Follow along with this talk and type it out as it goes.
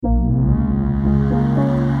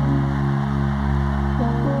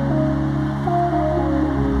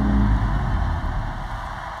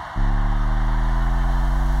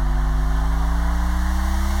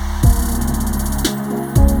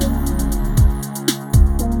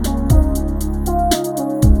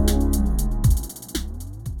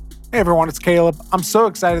everyone, it's Caleb. I'm so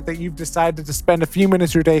excited that you've decided to spend a few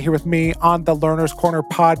minutes of your day here with me on the Learner's Corner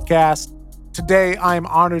podcast. Today, I am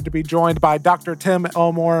honored to be joined by Dr. Tim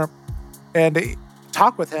Elmore and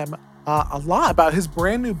talk with him a lot about his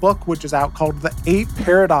brand new book, which is out, called The 8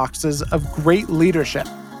 Paradoxes of Great Leadership,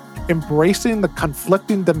 Embracing the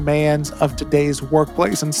Conflicting Demands of Today's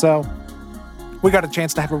Workplace. And so we got a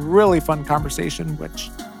chance to have a really fun conversation, which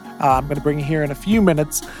I'm going to bring you here in a few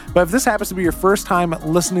minutes. But if this happens to be your first time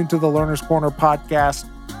listening to the Learner's Corner podcast,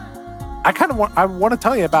 I want to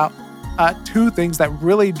tell you about two things that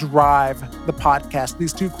really drive the podcast,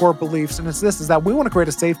 these two core beliefs. And it's this, is that we want to create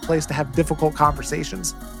a safe place to have difficult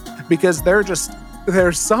conversations, because there's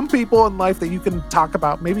some people in life that you can talk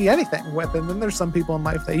about maybe anything with. And then there's some people in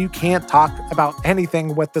life that you can't talk about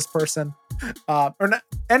anything with this person.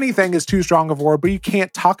 Anything is too strong of a word, but you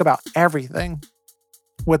can't talk about everything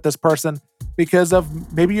with this person because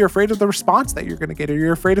of maybe you're afraid of the response that you're going to get, or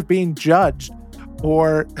you're afraid of being judged,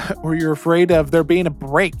 or you're afraid of there being a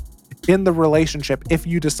break in the relationship if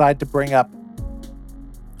you decide to bring up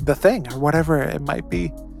the thing or whatever it might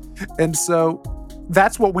be. And so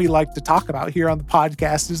that's what we like to talk about here on the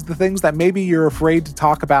podcast, is the things that maybe you're afraid to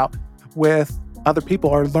talk about with other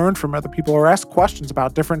people, or learn from other people, or ask questions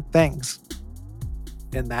about different things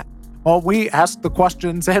in that. Well, we ask the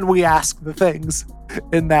questions and we ask the things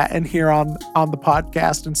in that and here on the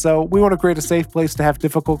podcast. And so we want to create a safe place to have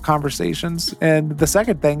difficult conversations. And the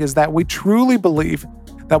second thing is that we truly believe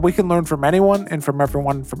that we can learn from anyone and from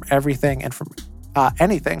everyone, from everything and from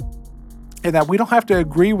anything. And that we don't have to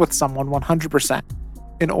agree with someone 100%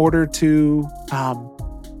 in order to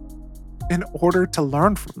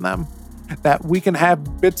learn from them. That we can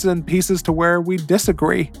have bits and pieces to where we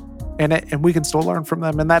disagree in it, and we can still learn from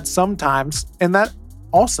them. And that sometimes, and that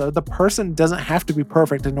also, the person doesn't have to be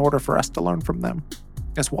perfect in order for us to learn from them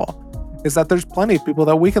as well. Is that there's plenty of people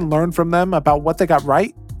that we can learn from them about what they got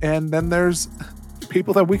right, and then there's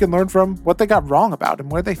people that we can learn from what they got wrong about,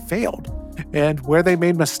 and where they failed, and where they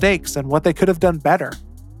made mistakes, and what they could have done better.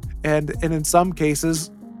 And in some cases,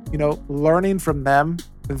 learning from them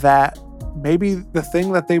that maybe the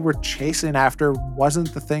thing that they were chasing after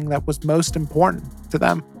wasn't the thing that was most important to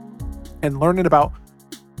them, and learning about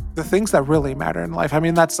the things that really matter in life. I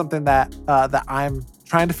mean, that's something that I'm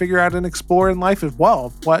trying to figure out and explore in life as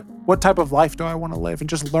well. What type of life do I want to live? And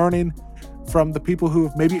just learning from the people who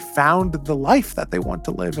have maybe found the life that they want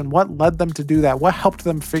to live, and what led them to do that, what helped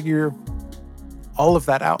them figure all of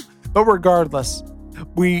that out. But regardless,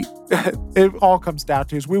 it all comes down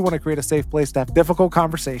to is we want to create a safe place to have difficult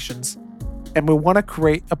conversations, and we want to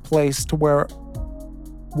create a place to where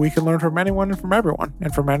we can learn from anyone and from everyone,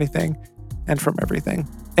 and from anything and from everything.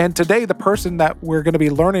 And today, the person that we're going to be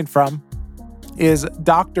learning from is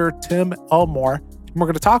Dr. Tim Elmore. And we're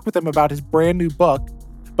going to talk with him about his brand new book.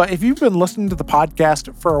 But if you've been listening to the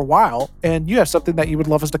podcast for a while and you have something that you would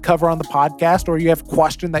love us to cover on the podcast, or you have a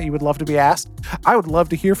question that you would love to be asked, I would love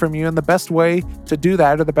to hear from you. And the best way to do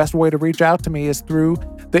that, or the best way to reach out to me, is through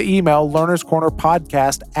the email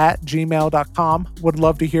learnerscornerpodcast@gmail.com. Would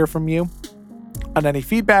love to hear from you on any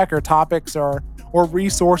feedback or topics or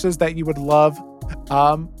resources that you would love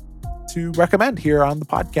to recommend here on the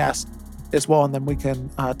podcast as well. And then we can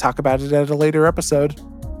talk about it at a later episode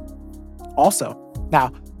also.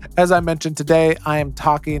 Now, as I mentioned today, I am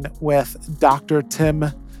talking with Dr. Tim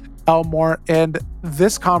Elmore, and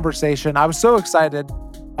this conversation, I was so excited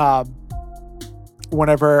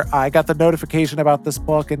whenever I got the notification about this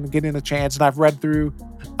book and getting a chance, and I've read through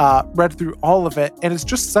all of it, and it's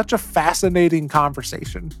just such a fascinating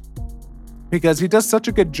conversation because he does such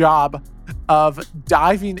a good job of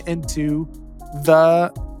diving into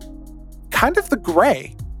the kind of the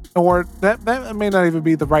gray, or that may not even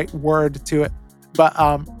be the right word to it, but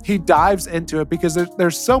he dives into it because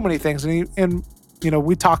there's so many things, and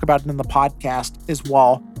we talk about it in the podcast as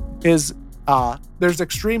well, is there's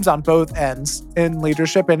extremes on both ends in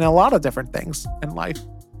leadership and in a lot of different things in life.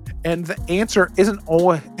 And the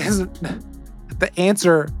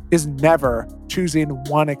answer is never choosing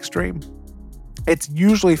one extreme. It's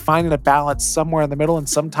usually finding a balance somewhere in the middle, and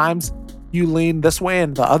sometimes you lean this way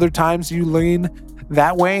and the other times you lean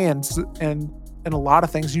that way, and a lot of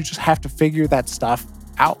things you just have to figure that stuff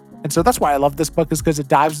out. And so that's why I love this book, is because it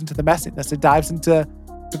dives into the messiness, it dives into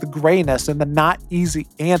the grayness and the not easy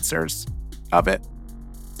answers of it.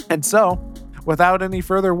 And so without any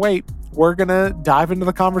further wait, we're gonna dive into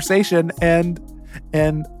the conversation and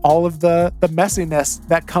all of the messiness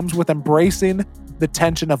that comes with embracing the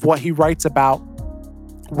tension of what he writes about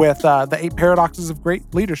with the 8 Paradoxes of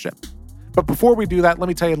Great Leadership. But before we do that, let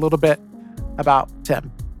me tell you a little bit about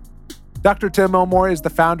Tim. Dr. Tim Elmore is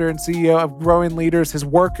the founder and CEO of Growing Leaders. His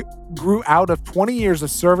work grew out of 20 years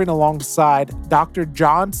of serving alongside Dr.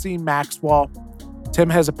 John C. Maxwell.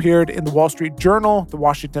 Tim has appeared in the Wall Street Journal, the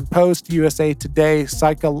Washington Post, USA Today,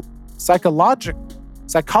 Psychology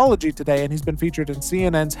Today, and he's been featured in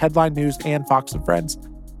CNN's Headline News and Fox & Friends.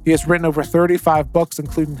 He has written over 35 books,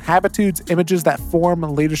 including Habitudes, Images That Form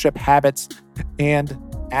Leadership Habits and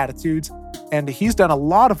Attitudes. And he's done a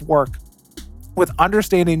lot of work with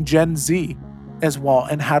understanding Gen Z as well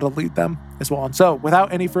and how to lead them as well. And so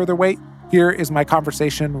without any further wait, here is my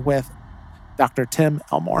conversation with Dr. Tim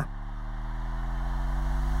Elmore.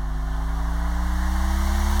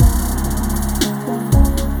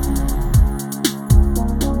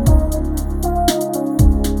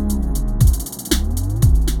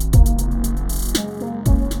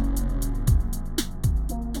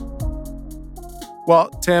 Well,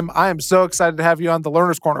 Tim, I am so excited to have you on the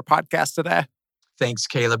Learner's Corner podcast today. Thanks,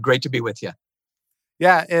 Caleb. Great to be with you.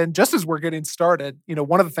 Yeah. And just as we're getting started,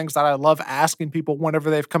 one of the things that I love asking people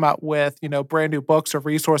whenever they've come out with, brand new books or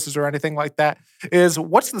resources or anything like that is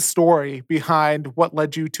what's the story behind what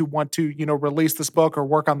led you to want to, release this book or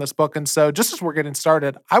work on this book? And so just as we're getting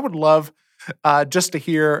started, I would love just to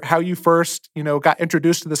hear how you first, got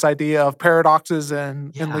introduced to this idea of paradoxes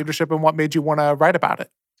in leadership and what made you want to write about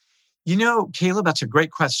it. Caleb, that's a great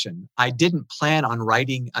question. I didn't plan on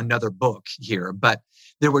writing another book here, but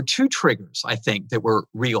there were two triggers, I think, that were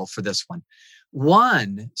real for this one.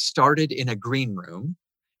 One started in a green room.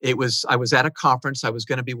 I was at a conference. I was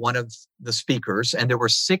going to be one of the speakers, and there were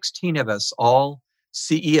 16 of us, all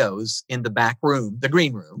CEOs in the back room, the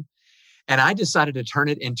green room. And I decided to turn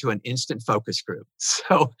it into an instant focus group.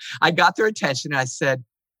 So I got their attention and I said,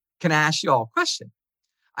 can I ask you all a question?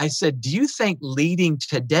 I said, do you think leading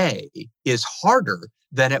today is harder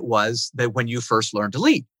than it was when you first learned to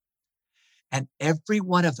lead? And every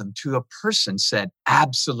one of them to a person said,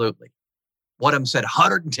 absolutely. One of them said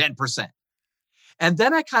 110%. And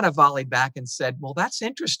then I kind of volleyed back and said, well, that's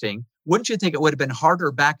interesting. Wouldn't you think it would have been harder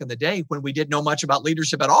back in the day when we didn't know much about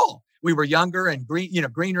leadership at all? We were younger and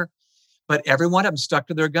greener. But every one of them stuck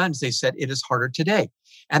to their guns. They said, it is harder today.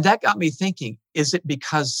 And that got me thinking, is it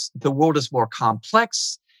because the world is more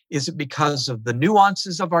complex? Is it because of the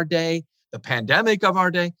nuances of our day, the pandemic of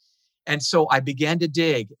our day? And so I began to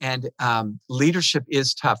dig, and leadership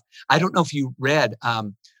is tough. I don't know if you read,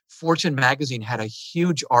 Fortune magazine had a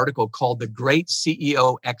huge article called The Great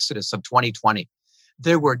CEO Exodus of 2020.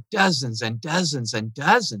 There were dozens and dozens and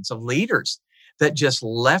dozens of leaders that just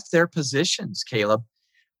left their positions, Caleb.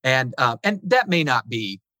 And that may not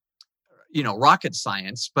be, rocket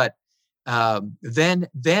science, but then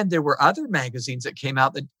there were other magazines that came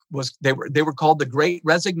out that they were called The Great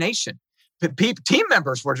Resignation. Team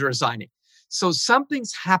members were resigning. So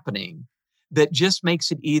something's happening that just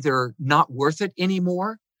makes it either not worth it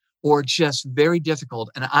anymore or just very difficult.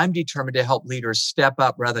 And I'm determined to help leaders step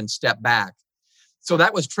up rather than step back. So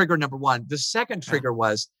that was trigger number one. The second trigger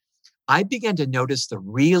was I began to notice the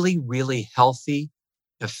really, really healthy,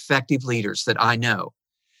 effective leaders that I know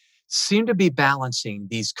seem to be balancing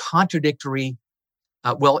these contradictory,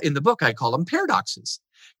 in the book, I call them paradoxes,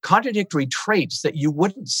 contradictory traits that you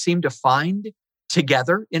wouldn't seem to find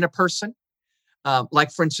together in a person.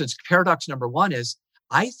 Like, for instance, paradox number one is,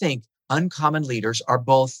 I think uncommon leaders are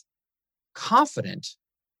both confident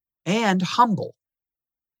and humble.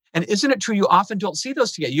 And isn't it true you often don't see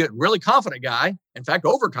those together? You get a really confident guy, in fact,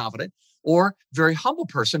 overconfident, or very humble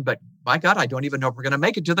person, but by God, I don't even know if we're going to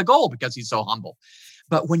make it to the goal because he's so humble.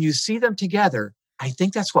 But when you see them together, I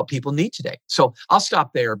think that's what people need today. So I'll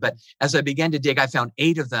stop there. But as I began to dig, I found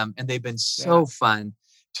 8 of them, and they've been so fun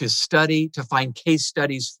to study, to find case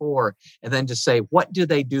studies for, and then to say, what do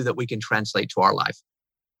they do that we can translate to our life?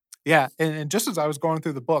 Yeah. And just as I was going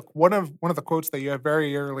through the book, one of the quotes that you have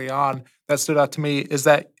very early on that stood out to me is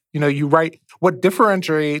that, you write, what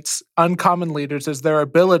differentiates uncommon leaders is their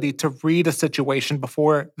ability to read a situation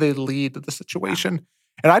before they lead the situation. Yeah.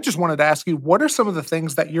 And I just wanted to ask you, what are some of the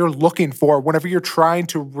things that you're looking for whenever you're trying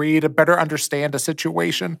to read or better understand a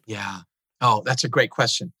situation? Yeah. Oh, that's a great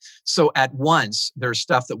question. So at once, there's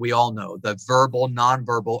stuff that we all know, the verbal,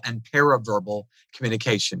 nonverbal, and paraverbal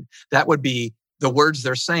communication. That would be the words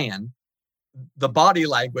they're saying, the body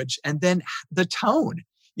language, and then the tone.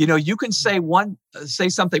 You can say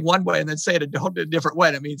something one way and then say it a different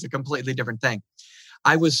way. That means a completely different thing.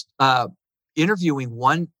 I was interviewing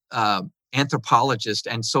one anthropologist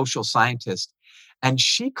and social scientist, and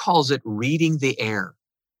she calls it reading the air.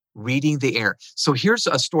 Reading the air. So here's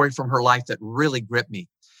a story from her life that really gripped me.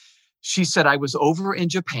 She said, I was over in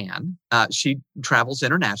Japan. She travels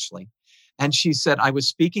internationally. And she said, I was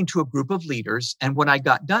speaking to a group of leaders. And when I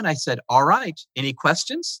got done, I said, all right, any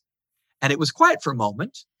questions? And it was quiet for a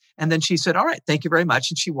moment. And then she said, all right, thank you very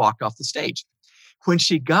much. And she walked off the stage. When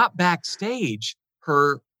she got backstage,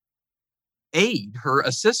 her aide, her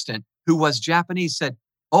assistant, who was Japanese, said,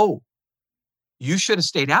 oh, you should have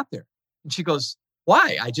stayed out there. And she goes,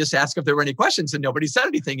 why? I just asked if there were any questions and nobody said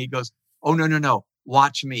anything. He goes, oh, no.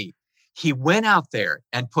 Watch me. He went out there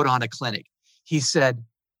and put on a clinic. He said,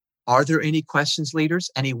 are there any questions,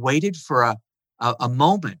 leaders? And he waited for a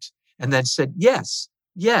moment and then said, yes.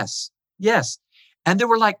 And there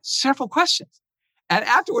were like several questions. And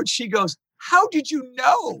afterwards she goes, how did you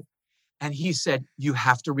know? And he said, you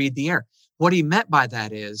have to read the air. What he meant by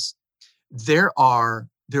that is there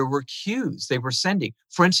were cues they were sending.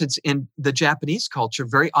 For instance, in the Japanese culture,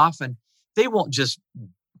 very often they won't just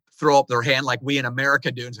throw up their hand like we in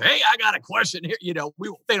America do and say, hey, I got a question here.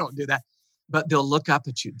 They don't do that, but they'll look up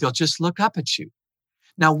at you. They'll just look up at you.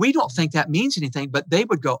 Now, we don't think that means anything, but they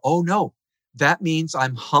would go, oh no, that means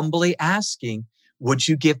I'm humbly asking, would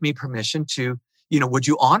you give me permission to, would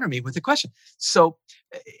you honor me with a question? So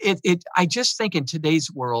I just think in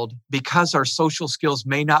today's world, because our social skills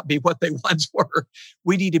may not be what they once were,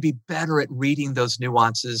 we need to be better at reading those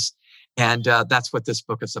nuances. And that's what this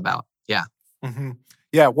book is about. Yeah. Mm-hmm.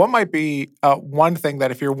 Yeah. What might be one thing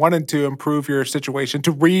that if you're wanting to improve your situation,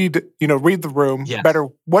 to read the room better,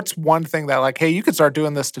 what's one thing that like, hey, you could start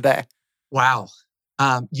doing this today? Wow.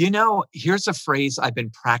 Here's a phrase I've been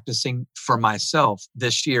practicing for myself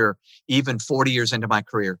this year, even 40 years into my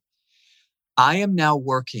career. I am now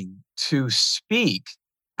working to speak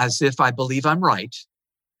as if I believe I'm right,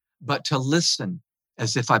 but to listen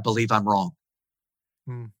as if I believe I'm wrong.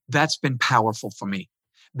 That's been powerful for me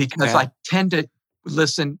because I tend to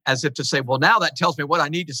listen as if to say, well, now that tells me what I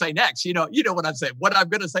need to say next. You know what I'm saying, what I'm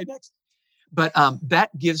going to say next. But that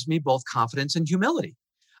gives me both confidence and humility.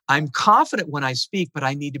 I'm confident when I speak, but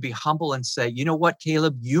I need to be humble and say, you know what,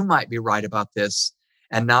 Caleb, you might be right about this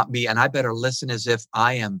and not me. And I better listen as if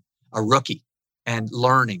I am a rookie and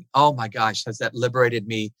learning. Oh my gosh, has that liberated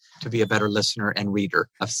me to be a better listener and reader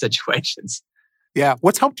of situations? Yeah.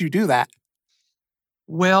 What's helped you do that?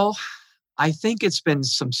 Well, I think it's been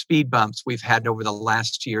some speed bumps we've had over the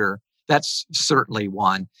last year. That's certainly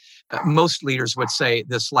one. Most leaders would say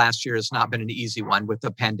this last year has not been an easy one with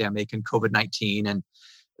the pandemic and COVID-19 and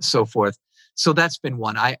so forth. So that's been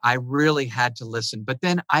one. I really had to listen. But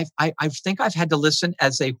then I think I've had to listen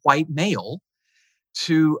as a white male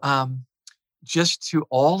to just to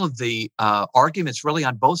all of the arguments really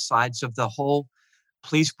on both sides of the whole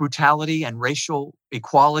police brutality and racial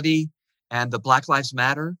equality and the Black Lives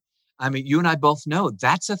Matter. I mean, you and I both know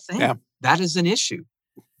that's a thing. Yeah. That is an issue.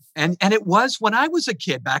 And it was when I was a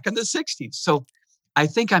kid back in the 60s. So I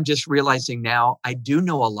think I'm just realizing now I do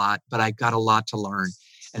know a lot, but I got a lot to learn.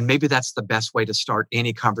 And maybe that's the best way to start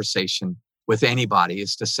any conversation with anybody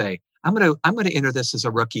is to say, I'm going to enter this as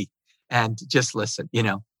a rookie and just listen,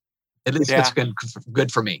 At least it's been good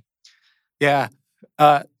for me. Yeah.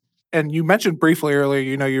 And you mentioned briefly earlier,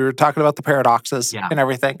 you were talking about the paradoxes and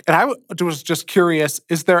everything. And I was just curious,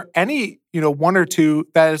 is there any, one or two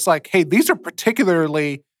that is like, hey, these are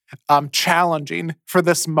particularly challenging for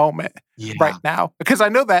this moment right now? Because I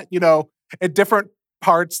know that, at different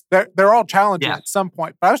parts, they're all challenging at some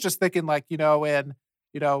point. But I was just thinking like, in,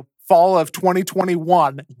 fall of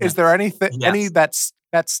 2021, is there anything, any that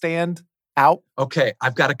stand out? Okay,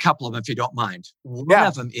 I've got a couple of them if you don't mind. One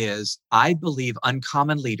of them is, I believe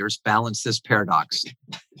uncommon leaders balance this paradox.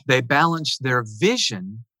 They balance their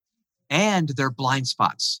vision and their blind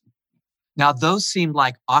spots. Now, those seem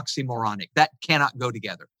like oxymoronic. That cannot go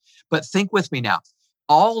together. But think with me now.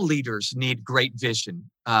 All leaders need great vision.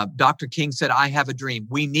 Dr. King said, I have a dream.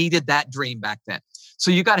 We needed that dream back then.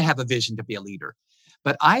 So you got to have a vision to be a leader.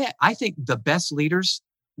 But I think the best leaders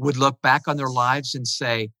would look back on their lives and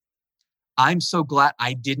say, I'm so glad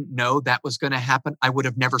I didn't know that was going to happen. I would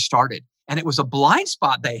have never started. And it was a blind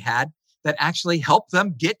spot they had that actually helped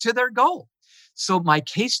them get to their goal. So my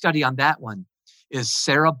case study on that one is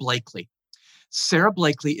Sarah Blakely. Sarah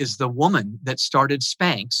Blakely is the woman that started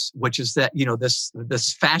Spanx, which is that,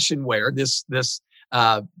 this fashion wear,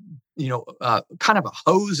 kind of a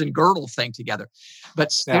hose and girdle thing together.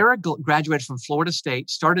 But Sarah graduated from Florida State,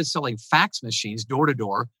 started selling fax machines door to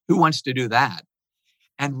door. Who wants to do that?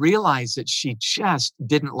 And realized that she just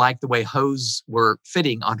didn't like the way hose were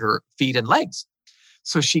fitting on her feet and legs.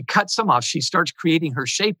 So she cuts them off. She starts creating her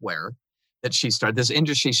shapewear that she started, this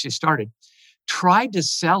industry she started, tried to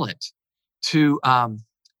sell it to a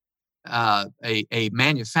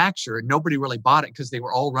manufacturer. Nobody really bought it because they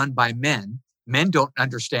were all run by men. Men don't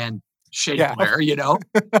understand Yeah. shapewear.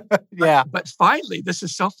 Yeah. But finally, this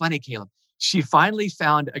is so funny, Caleb. She finally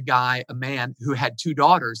found a man who had two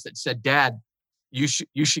daughters that said, "Dad, you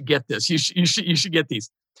should get this. You should get these."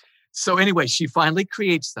 So anyway, she finally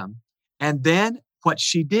creates them. And then what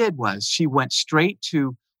she did was she went straight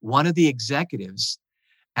to one of the executives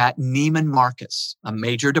at Neiman Marcus, a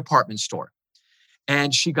major department store.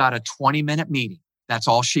 And she got a 20-minute meeting. That's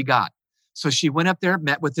all she got. So she went up there,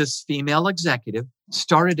 met with this female executive,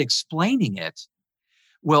 started explaining it.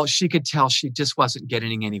 Well, she could tell she just wasn't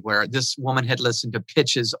getting anywhere. This woman had listened to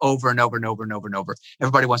pitches over and over and over and over and over.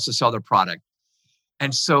 Everybody wants to sell their product.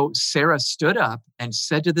 And so Sarah stood up and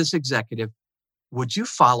said to this executive, "Would you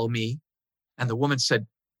follow me?" And the woman said,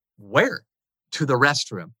 "Where?" "To the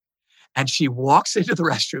restroom." And she walks into the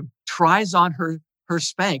restroom, tries on her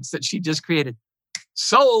Spanx that she just created.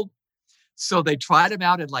 Sold. So they tried them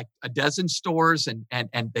out in like a dozen stores and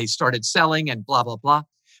they started selling and blah, blah, blah.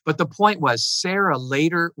 But the point was Sarah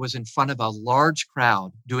later was in front of a large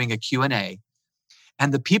crowd doing a Q&A.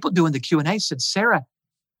 And the people doing the Q&A said, "Sarah,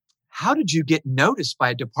 how did you get noticed by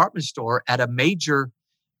a department store at a major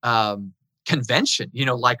convention?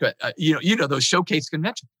 Like those showcase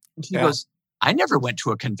conventions." And she goes, "I never went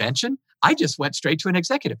to a convention. I just went straight to an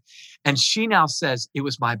executive." And she now says, "It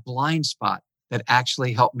was my blind spot that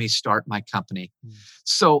actually helped me start my company."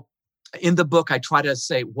 So in the book, I try to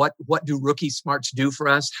say, what do rookie smarts do for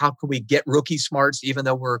us? How can we get rookie smarts, even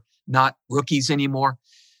though we're not rookies anymore?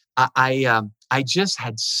 I just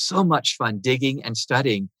had so much fun digging and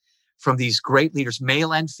studying from these great leaders,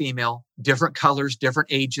 male and female, different colors, different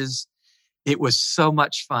ages. It was so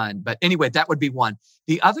much fun. But anyway, that would be one.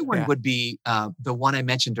 The other one would be the one I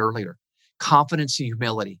mentioned earlier, confidence and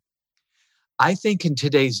humility. I think in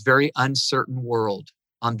today's very uncertain world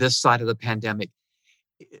on this side of the pandemic,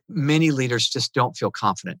 many leaders just don't feel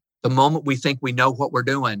confident. The moment we think we know what we're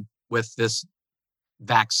doing with this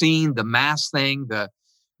vaccine, the mask thing, the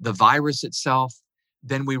virus itself,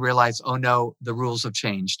 then we realize, oh no, the rules have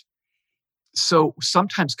changed. So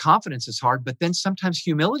sometimes confidence is hard, but then sometimes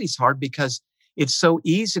humility is hard because it's so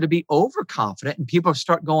easy to be overconfident and people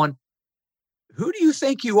start going, "Who do you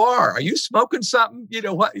think you are? Are you smoking something?"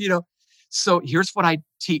 So here's what I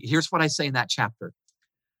teach. Here's what I say in that chapter.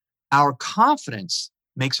 Our confidence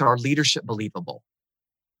makes our leadership believable,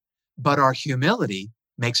 but our humility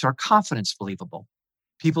makes our confidence believable.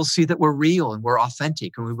 People see that we're real and we're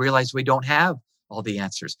authentic and we realize we don't have all the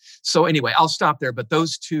answers. So anyway, I'll stop there, but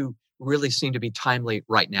those two really seem to be timely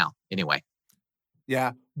right now anyway.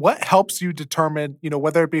 Yeah. What helps you determine,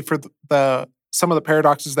 whether it be for some of the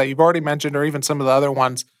paradoxes that you've already mentioned or even some of the other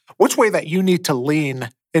ones, which way that you need to lean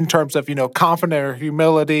in terms of, confidence or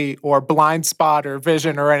humility or blind spot or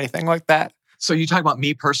vision or anything like that? So you talk about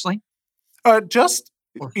me personally? Just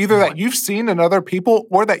either that you've seen in other people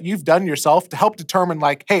or that you've done yourself to help determine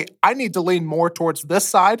like, hey, I need to lean more towards this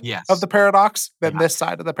side of the paradox than this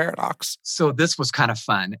side of the paradox. So this was kind of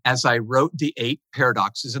fun. As I wrote the 8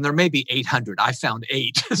 paradoxes, and there may be 800, I found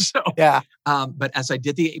 8. But as I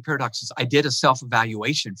did the 8 paradoxes, I did a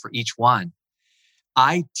self-evaluation for each one.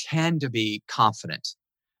 I tend to be confident.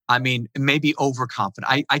 I mean, maybe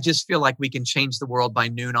overconfident. I just feel like we can change the world by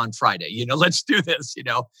noon on Friday. Let's do this,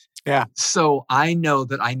 Yeah. So I know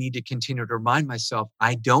that I need to continue to remind myself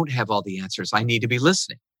I don't have all the answers. I need to be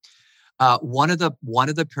listening. One of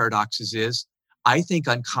the paradoxes is I think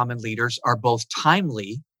uncommon leaders are both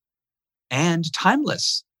timely and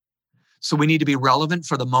timeless. So we need to be relevant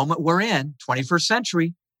for the moment we're in, 21st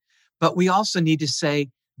century, but we also need to say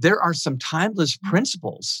there are some timeless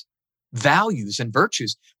principles, values, and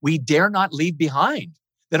virtues we dare not leave behind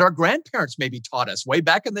that our grandparents maybe taught us way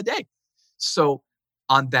back in the day. So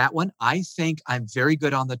on that one, I think I'm very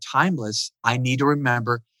good on the timeless. I need to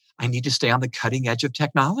remember, I need to stay on the cutting edge of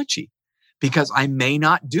technology because I may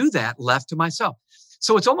not do that left to myself.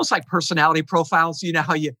 So it's almost like personality profiles. You know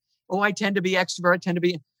how I tend to be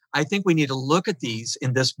extrovert. I think we need to look at these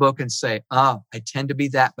in this book and say, I tend to be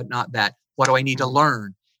that, but not that. What do I need to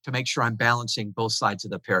learn to make sure I'm balancing both sides of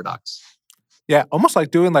the paradox? Yeah. Almost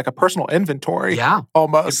like doing like a personal inventory. Yeah.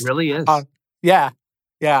 Almost. It really is. Yeah.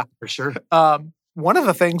 For sure. One of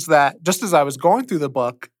the things that just as I was going through the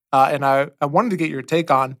book, and I wanted to get your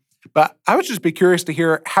take on, but I would just be curious to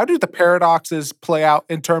hear, how do the paradoxes play out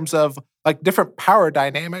in terms of like different power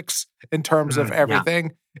dynamics in terms of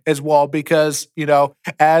everything as well? Because,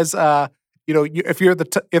 as, if you're the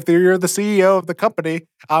CEO of the company,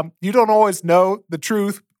 you don't always know the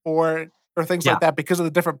truth or things like that because of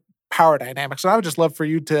the different power dynamics. And I would just love for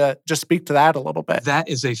you to just speak to that a little bit. That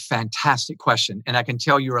is a fantastic question. And I can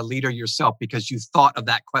tell you're a leader yourself because you thought of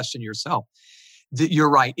that question yourself. You're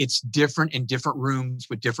right. It's different in different rooms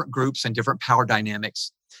with different groups and different power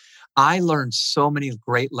dynamics. I learned so many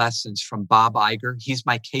great lessons from Bob Iger. He's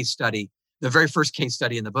my case study, the very first case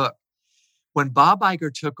study in the book. When Bob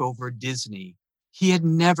Iger took over Disney, he had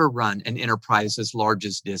never run an enterprise as large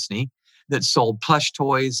as Disney that sold plush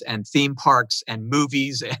toys and theme parks and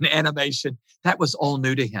movies and animation. That was all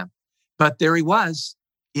new to him. But there he was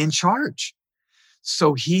in charge.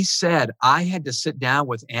 So he said, I had to sit down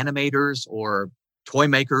with animators or toy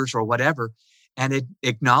makers or whatever and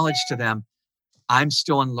acknowledge to them, I'm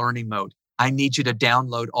still in learning mode. I need you to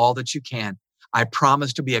download all that you can. I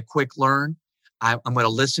promise to be a quick learn. I'm going to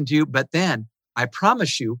listen to you, but then I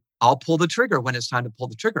promise you, I'll pull the trigger when it's time to pull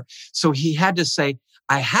the trigger. So he had to say,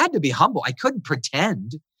 I had to be humble. I couldn't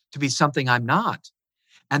pretend to be something I'm not.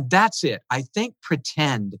 And that's it. I think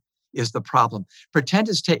pretend is the problem. Pretend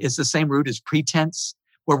is the same root as pretense,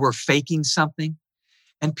 where we're faking something.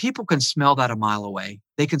 And people can smell that a mile away.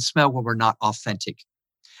 They can smell when we're not authentic.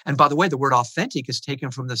 And by the way, the word authentic is taken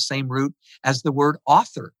from the same root as the word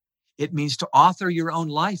author. It means to author your own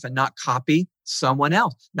life and not copy someone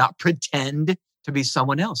else, not pretend to be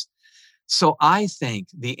someone else. So I think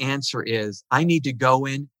the answer is I need to go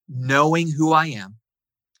in knowing who I am.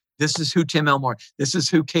 This is who Tim Elmore, this is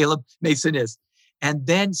who Caleb Mason is. And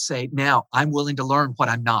then say, now I'm willing to learn what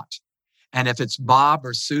I'm not. And if it's Bob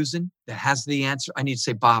or Susan that has the answer, I need to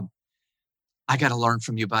say, Bob, I got to learn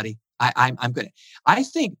from you, buddy. I'm going to, I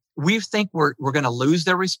think we think we're going to lose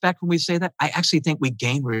their respect when we say that. I actually think we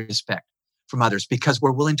gain respect from others because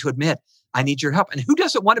we're willing to admit, I need your help. And who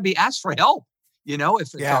doesn't want to be asked for help? You know,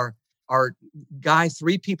 if it's our guy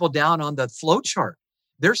 3 people down on the flow chart,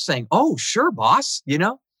 they're saying, oh, sure, boss, you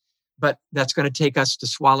know, but that's going to take us to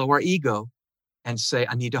swallow our ego and say,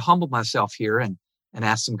 I need to humble myself here and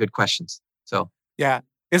ask some good questions. So, yeah.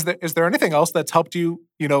 Is there anything else that's helped you,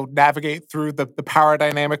 navigate through the power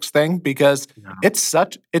dynamics thing? Because it's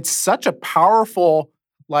such a powerful,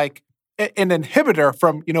 like an inhibitor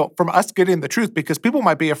from us getting the truth, because people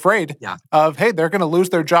might be afraid of, hey, they're going to lose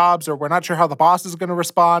their jobs, or we're not sure how the boss is going to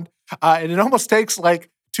respond. And it almost takes like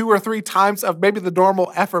 2 or 3 times of maybe the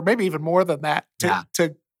normal effort, maybe even more than that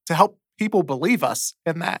to help people believe us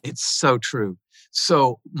in that. It's so true.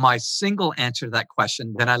 So my single answer to that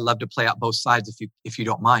question, then I love to play out both sides if you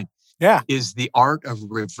don't mind, is the art of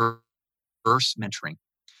reverse mentoring.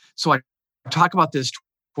 So I talk about this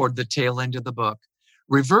toward the tail end of the book.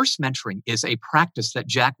 Reverse mentoring is a practice that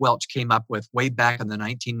Jack Welch came up with way back in the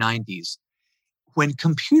 1990s when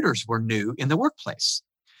computers were new in the workplace.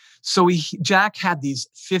 So Jack had these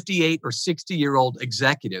 58 or 60-year-old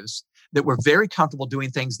executives that were very comfortable doing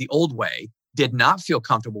things the old way, did not feel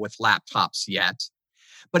comfortable with laptops yet.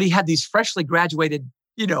 But he had these freshly graduated,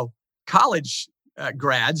 college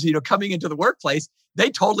grads, coming into the workplace. They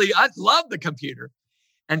totally loved the computer.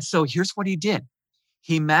 And so here's what he did.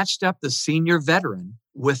 He matched up the senior veteran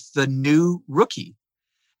with the new rookie.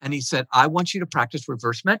 And he said, I want you to practice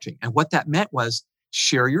reverse mentoring. And what that meant was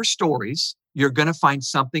share your stories. You're going to find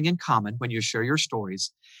something in common when you share your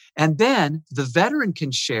stories. And then the veteran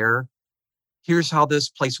can share, here's how this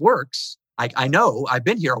place works. I know I've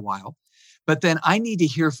been here a while, but then I need to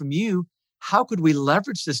hear from you. How could we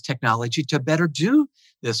leverage this technology to better do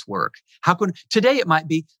this work? Today it might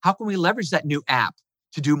be, how can we leverage that new app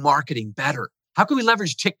to do marketing better? How can we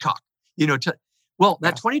leverage TikTok? That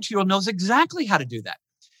 22-year-old knows exactly how to do that.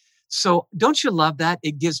 So don't you love that?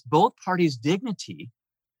 It gives both parties dignity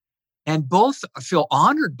and both feel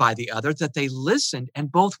honored by the other that they listened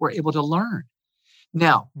and both were able to learn.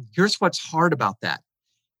 Now, here's what's hard about that.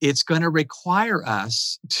 It's going to require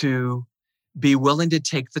us to be willing to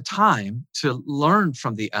take the time to learn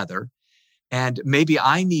from the other. And maybe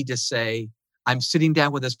I need to say, I'm sitting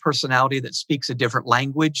down with this personality that speaks a different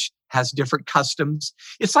language, has different customs.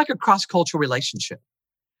 It's like a cross-cultural relationship.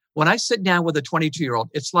 When I sit down with a 22-year-old,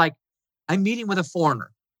 it's like I'm meeting with a foreigner.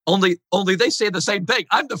 Only they say the same thing.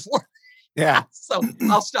 I'm the foreigner. Yeah. So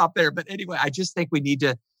I'll stop there. But anyway, I just think we need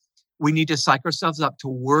to psych ourselves up to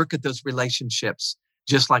work at those relationships,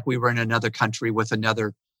 just like we were in another country with an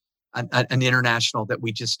international that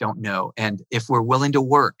we just don't know. And if we're willing to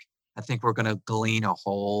work, I think we're going to glean a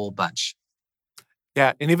whole bunch.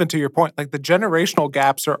 Yeah. And even to your point, like the generational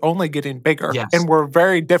gaps are only getting bigger. Yes. And we're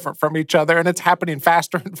very different from each other. And it's happening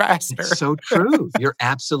faster and faster. It's so true. You're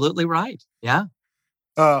absolutely right. Yeah.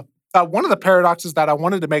 One of the paradoxes that I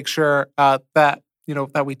wanted to make sure that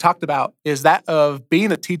we talked about is that of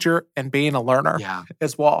being a teacher and being a learner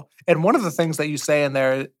as well. And one of the things that you say in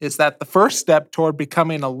there is that the first step toward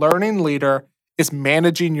becoming a learning leader is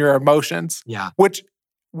managing your emotions. Yeah. Which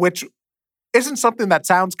isn't something that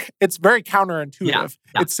it's very counterintuitive.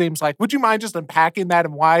 Yeah. It seems like. Would you mind just unpacking that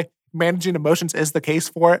and why managing emotions is the case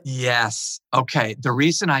for it? Yes. Okay. The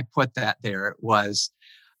reason I put that there was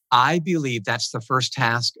I believe that's the first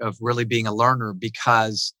task of really being a learner,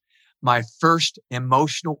 because my first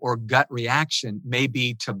emotional or gut reaction may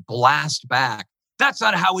be to blast back. That's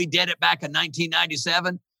not how we did it back in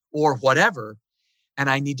 1997 or whatever. And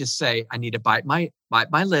I need to say, I need to bite my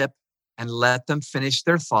lip and let them finish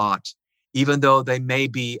their thought, even though they may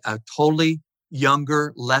be a totally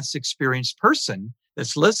younger, less experienced person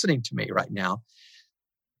that's listening to me right now.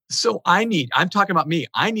 So I'm talking about me.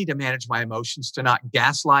 I need to manage my emotions to not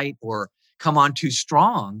gaslight or come on too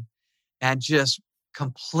strong and just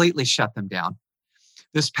completely shut them down.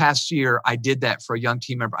 This past year, I did that for a young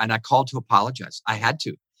team member and I called to apologize. I had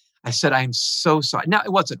to. I said, I am so sorry. Now,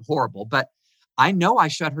 it wasn't horrible, but I know I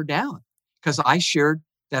shut her down because I shared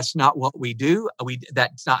that's not what we do.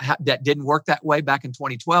 That didn't work that way back in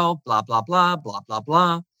 2012, blah, blah, blah, blah, blah,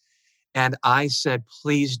 blah. And I said,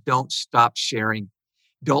 please don't stop sharing.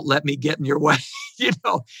 Don't let me get in your way,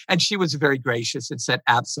 And she was very gracious and said,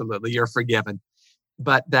 absolutely, you're forgiven.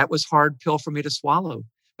 But that was hard pill for me to swallow.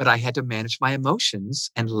 But I had to manage my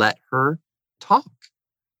emotions and let her talk.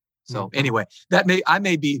 So anyway, I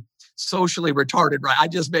may be socially retarded, right? I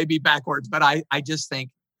just may be backwards, but I just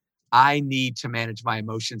think I need to manage my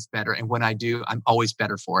emotions better. And when I do, I'm always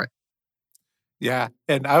better for it. Yeah.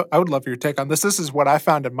 And I would love your take on this. This is what I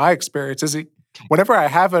found in my experience is whenever I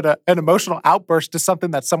have an emotional outburst to something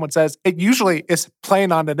that someone says, it usually is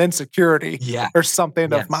playing on an insecurity or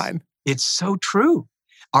something of mine. It's so true.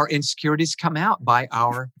 Our insecurities come out by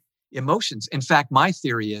our emotions. In fact, my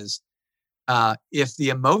theory is if the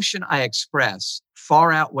emotion I express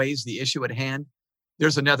far outweighs the issue at hand,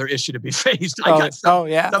 there's another issue to be faced. I got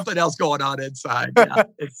something else going on inside. Yeah,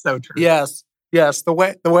 it's so true. Yes. The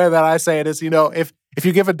way that I say it is, if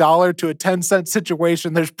you give $1 to a 10-cent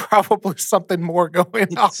situation, there's probably something more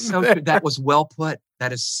going on. So there. True. That was well put.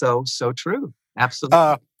 That is so true.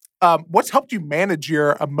 Absolutely. What's helped you manage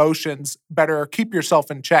your emotions better or keep yourself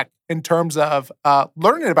in check in terms of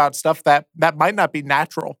learning about stuff that might not be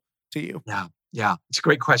natural to you? Yeah. It's a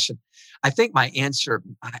great question. I think my answer,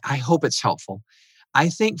 I hope it's helpful. I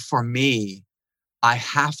think for me, I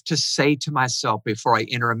have to say to myself before I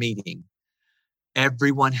enter a meeting,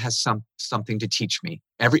 everyone has something to teach me.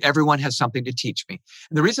 Everyone has something to teach me.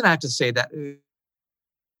 And the reason I have to say that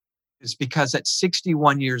is because at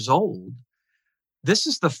 61 years old, this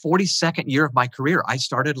is the 42nd year of my career. I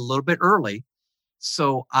started a little bit early.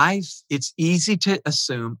 So it's easy to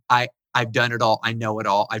assume I've done it all. I know it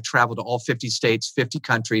all. I've traveled to all 50 states, 50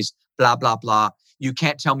 countries, blah, blah, blah. You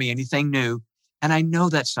can't tell me anything new. And I know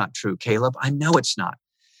that's not true, Caleb. I know it's not.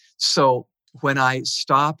 So when I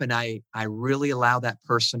stop and I really allow that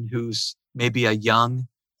person who's maybe a young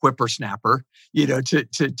whippersnapper,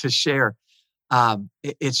 to share,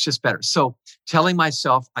 it's just better. So telling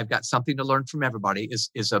myself I've got something to learn from everybody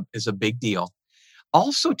is a big deal.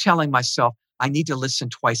 Also telling myself I need to listen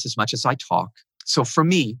twice as much as I talk. So for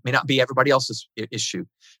me, may not be everybody else's issue.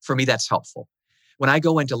 For me, that's helpful. When I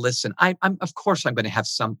go in to listen, I'm of course I'm going to have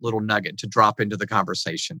some little nugget to drop into the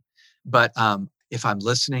conversation. But if I'm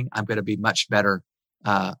listening, I'm going to be much better.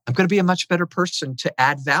 I'm going to be a much better person to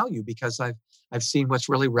add value because I've seen what's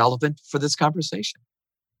really relevant for this conversation.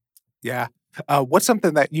 Yeah. What's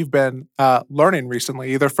something that you've been learning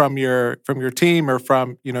recently, either from your team or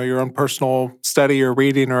from your own personal study or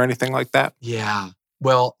reading or anything like that? Yeah.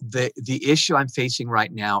 Well, the issue I'm facing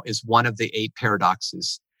right now is one of the 8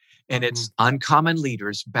 paradoxes, and it's uncommon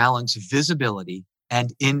leaders balance visibility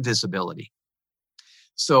and invisibility.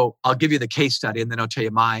 So I'll give you the case study, and then I'll tell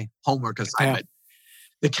you my homework assignment.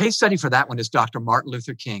 The case study for that one is Dr. Martin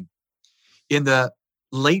Luther King. In the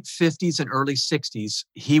late 50s and early 60s,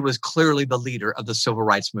 he was clearly the leader of the civil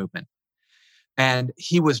rights movement. And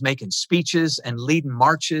he was making speeches and leading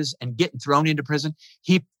marches and getting thrown into prison.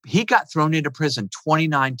 He got thrown into prison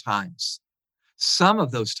 29 times, some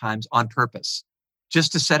of those times on purpose,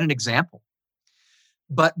 just to set an example.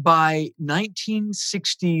 But by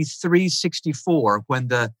 1963, 64, when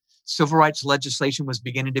the civil rights legislation was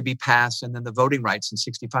beginning to be passed and then the voting rights in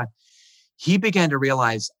 65, he began to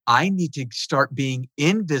realize I need to start being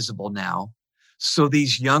invisible now so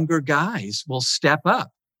these younger guys will step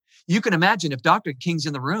up. You can imagine if Dr. King's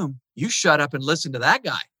in the room, you shut up and listen to that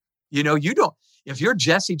guy. You don't, if you're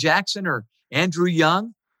Jesse Jackson or Andrew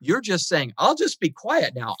Young, you're just saying, I'll just be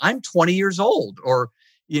quiet now. I'm 20 years old. Or,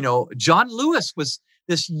 John Lewis was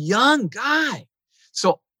this young guy.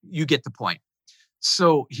 So you get the point.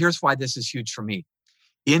 So here's why this is huge for me.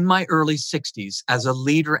 In my early 60s, as a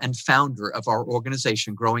leader and founder of our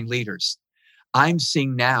organization, Growing Leaders, I'm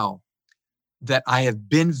seeing now that I have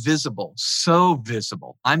been visible, so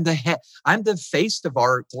visible. I'm the head, I'm the face of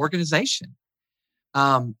our organization.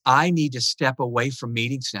 I need to step away from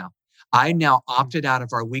meetings now. I now opted out of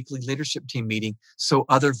our weekly leadership team meeting so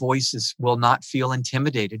other voices will not feel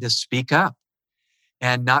intimidated to speak up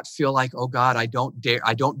and not feel like, oh God, I don't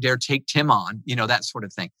dare take Tim on, that sort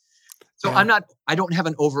of thing. So Yeah. I don't have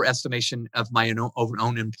an overestimation of my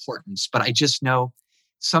own importance, but I just know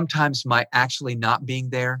sometimes my actually not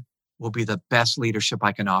being there will be the best leadership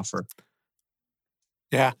I can offer.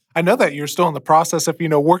 Yeah. I know that you're still in the process of,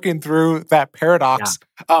 working through that Yeah. paradox.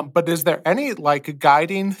 But is there any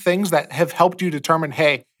guiding things that have helped you determine,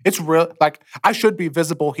 hey, it's real, I should be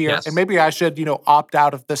visible here and Yes. maybe I should, opt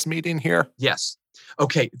out of this meeting here? Yes.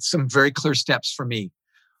 Okay. Some very clear steps for me.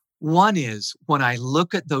 One is when I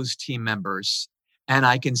look at those team members and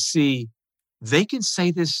I can see they can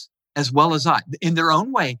say this as well as I in their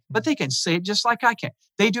own way, but they can say it just like I can.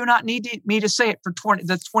 They do not need me to say it for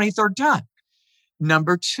the 23rd time.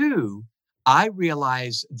 Number two, I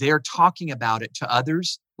realize they're talking about it to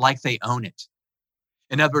others like they own it.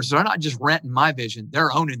 In other words, they're not just renting my vision,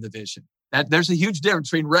 they're owning the vision. There's a huge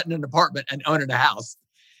difference between renting an apartment and owning a house.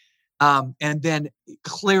 And then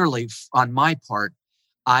clearly on my part,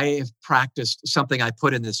 I have practiced something I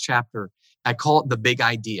put in this chapter. I call it the big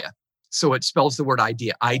idea. So it spells the word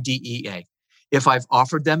idea, IDEA. If I've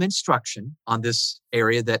offered them instruction on this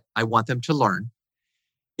area that I want them to learn,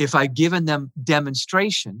 if I've given them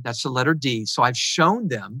demonstration, that's the letter D. So I've shown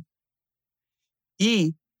them.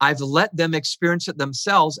 E, I've let them experience it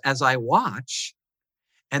themselves as I watch.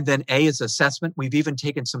 And then A is assessment. We've even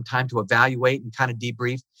taken some time to evaluate and kind of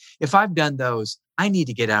debrief. If I've done those, I need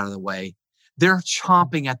to get out of the way. They're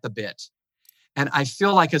chomping at the bit. And I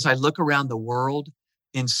feel like as I look around the world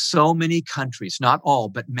in so many countries, not all,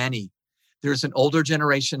 but many, there's an older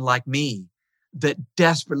generation like me that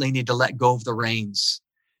desperately need to let go of the reins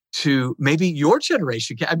to maybe your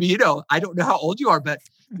generation. I mean, I don't know how old you are, but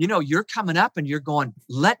you're coming up and you're going,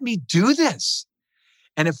 let me do this.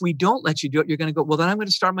 And if we don't let you do it, you're going to go, well, then I'm going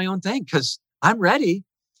to start my own thing because I'm ready.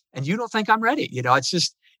 And you don't think I'm ready. It's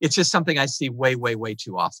just something I see way, way, way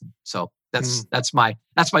too often. So that's my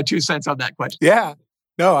 2 cents on that question. Yeah.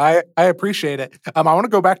 No, I appreciate it. I want to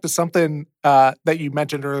go back to something that you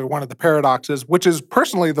mentioned earlier, one of the paradoxes, which is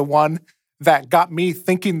personally the one that got me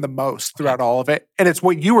thinking the most throughout all of it. And it's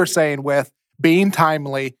what you were saying with being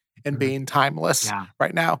timely and being timeless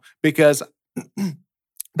right now, because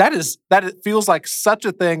that it feels like such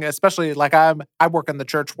a thing, especially I work in the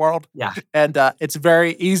church world. Yeah. And it's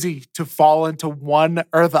very easy to fall into one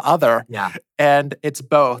or the other. Yeah. And it's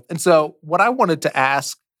both. And so what I wanted to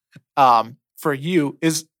ask for you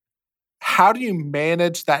is, how do you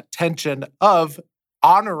manage that tension of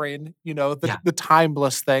honoring, the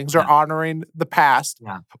timeless things or honoring the past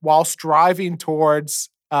while striving towards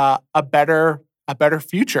a better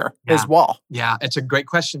future as well? Yeah, it's a great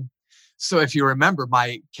question. So if you remember,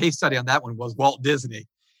 my case study on that one was Walt Disney.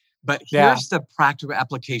 But here's the practical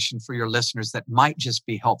application for your listeners that might just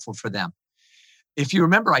be helpful for them. If you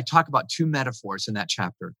remember, I talk about 2 metaphors in that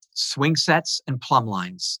chapter, swing sets and plumb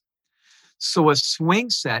lines. So a swing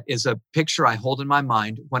set is a picture I hold in my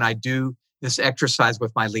mind when I do this exercise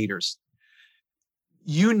with my leaders.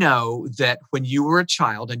 You know that when you were a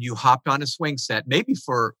child and you hopped on a swing set, maybe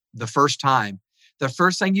for the first time, the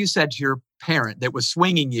first thing you said to your parent that was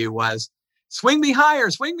swinging you was, swing me higher,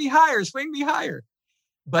 swing me higher, swing me higher.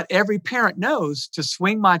 But every parent knows to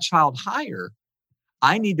swing my child higher,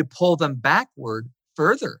 I need to pull them backward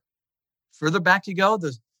further. Further back you go,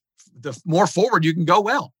 the more forward you can go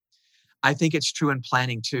well. I think it's true in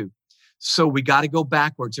planning too. So we got to go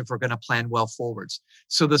backwards if we're going to plan well forwards.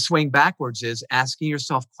 So the swing backwards is asking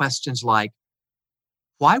yourself questions like,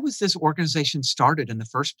 why was this organization started in the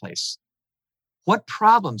first place? What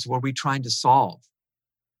problems were we trying to solve?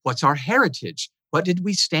 What's our heritage? What did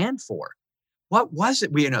we stand for? What was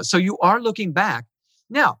it So you are looking back.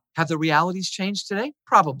 Now, have the realities changed today?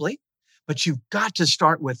 Probably. But you've got to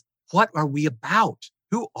start with, what are we about?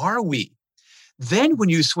 Who are we? Then when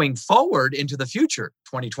you swing forward into the future,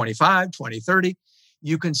 2025, 2030,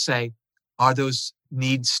 you can say, are those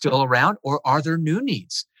needs still around or are there new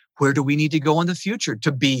needs? Where do we need to go in the future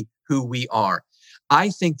to be who we are? I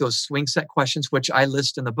think those swing set questions, which I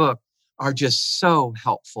list in the book, are just so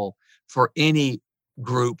helpful for any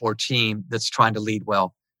group or team that's trying to lead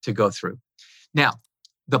well to go through. Now,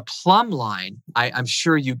 the plumb line, I'm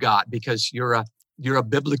sure you got because you're a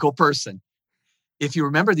biblical person. If you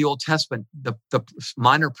remember the Old Testament, the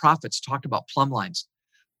minor prophets talked about plumb lines.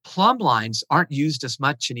 Plumb lines aren't used as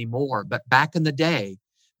much anymore, but back in the day,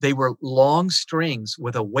 they were long strings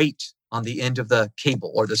with a weight on the end of the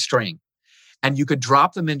cable or the string. And you could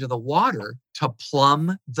drop them into the water to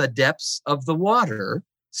plumb the depths of the water,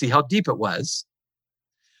 see how deep it was.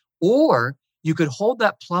 Or you could hold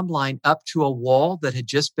that plumb line up to a wall that had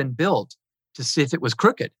just been built to see if it was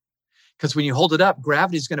crooked. Because when you hold it up,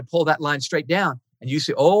 gravity is going to pull that line straight down. And you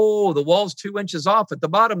see, oh, the wall's 2 inches off at the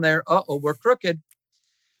bottom there. Uh-oh, we're crooked.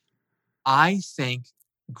 I think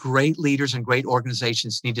great leaders and great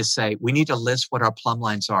organizations need to say, we need to list what our plumb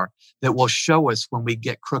lines are that will show us when we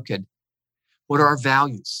get crooked. What are our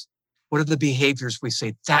values? What are the behaviors we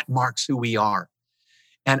say that marks who we are?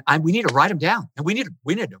 And we need to write them down, and we need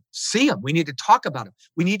to see them. We need to talk about them.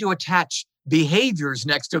 We need to attach behaviors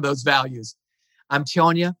next to those values. I'm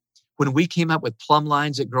telling you, when we came up with plumb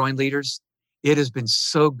lines at Growing Leaders, it has been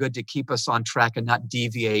so good to keep us on track and not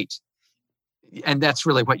deviate. And that's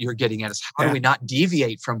really what you're getting at, is how do we not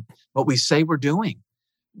deviate from what we say we're doing?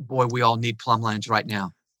 Boy, we all need plumb lines right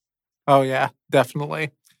now. Oh, yeah,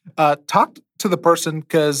 definitely. Talk to the person,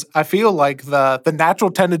 because I feel like the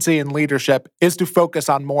natural tendency in leadership is to focus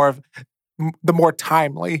on more of the more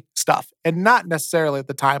timely stuff and not necessarily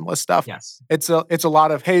the timeless stuff. Yes. It's a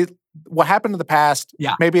lot of, hey, what happened in the past?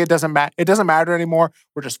 Yeah. Maybe it doesn't matter. It doesn't matter anymore.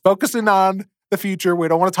 We're just focusing on the future. We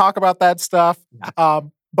don't want to talk about that stuff. Yeah.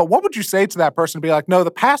 But what would you say to that person to be like, no, the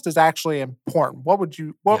past is actually important? Why would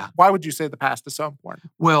you say the past is so important?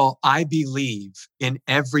 Well, I believe in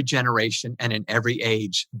every generation and in every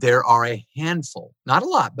age, there are a handful, not a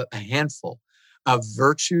lot, but a handful of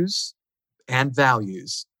virtues and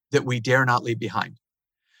values that we dare not leave behind.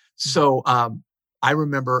 So I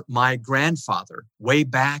remember my grandfather way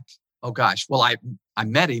back. Oh gosh, well, I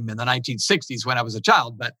met him in the 1960s when I was a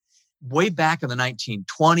child, but way back in the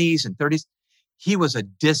 1920s and 30s, he was a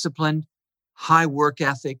disciplined, high work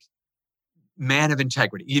ethic man of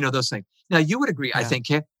integrity. You know, those things. Now, you would agree, I think,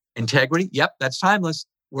 integrity, yep, that's timeless.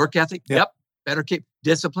 Work ethic, yep, better keep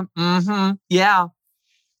discipline. Yeah.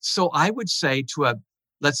 So I would say to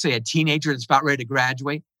let's say a teenager that's about ready to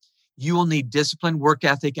graduate, you will need discipline, work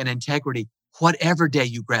ethic, and integrity, whatever day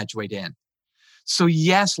you graduate in. So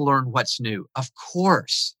yes, learn what's new, of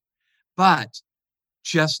course. But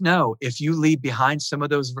just know, if you leave behind some of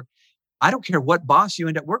those, I don't care what boss you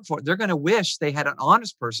end up working for, they're going to wish they had an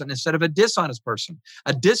honest person instead of a dishonest person,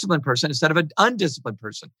 a disciplined person instead of an undisciplined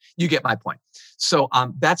person. You get my point. So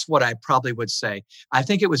that's what I probably would say. I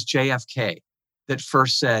think it was JFK that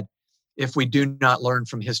first said, if we do not learn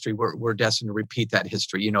from history, we're destined to repeat that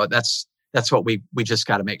history. You know, that's what we just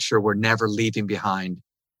got to make sure we're never leaving behind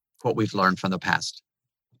what we've learned from the past.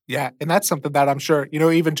 Yeah, and that's something that I'm sure,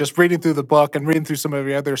 even just reading through the book and reading through some of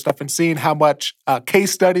your other stuff and seeing how much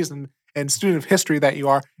case studies and student of history that you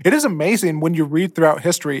are, it is amazing when you read throughout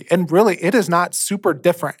history, and really it is not super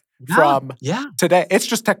different from today. It's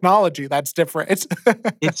just technology that's different.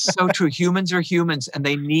 It's so true. Humans are humans, and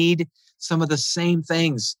they need some of the same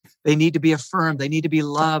things. They need to be affirmed. They need to be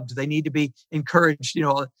loved. They need to be encouraged.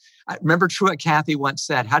 I remember Truett Cathy once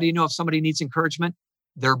said, how do you know if somebody needs encouragement?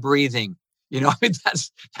 They're breathing.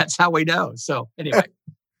 That's how we know. So anyway,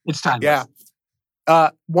 it's time. Yeah.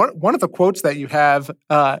 One of the quotes that you have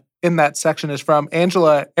in that section is from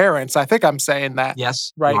Angela Ahrendts. I think I'm saying that.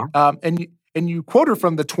 Yes. Right. And you quote her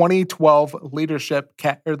from the 2012 leadership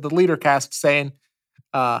or the LeaderCast saying,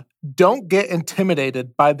 don't get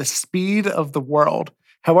intimidated by the speed of the world.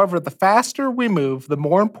 However, the faster we move, the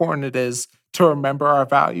more important it is to remember our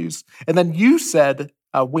values. And then you said,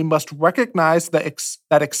 we must recognize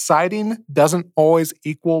that exciting doesn't always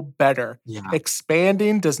equal better. Yeah.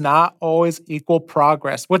 Expanding does not always equal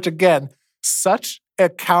progress, which again, such a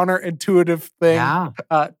counterintuitive thing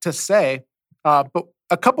to say. But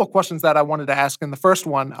a couple of questions that I wanted to ask, and the first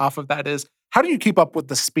one off of that is, how do you keep up with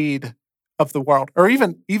the speed of the world? Or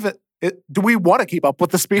even do we want to keep up with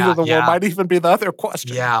the speed of the world? Might even be the other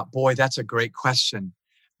question. Yeah, boy, that's a great question.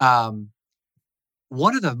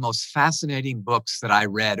 One of the most fascinating books that I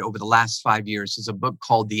read over the last 5 years is a book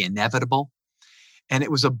called The Inevitable. And it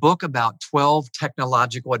was a book about 12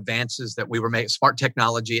 technological advances that we were making, smart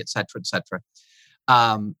technology, et cetera,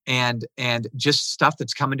 and just stuff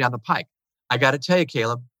that's coming down the pike. I got to tell you,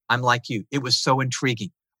 Caleb, I'm like you. It was so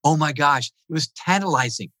intriguing. Oh my gosh, it was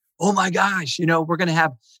tantalizing. Oh my gosh, we're going to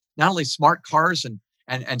have not only smart cars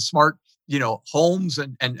and smart, homes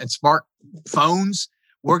and smart phones,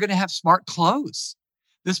 we're going to have smart clothes.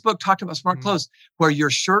 This book talked about smart clothes, where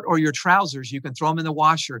your shirt or your trousers, you can throw them in the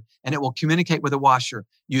washer and it will communicate with the washer.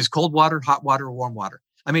 Use cold water, hot water, or warm water.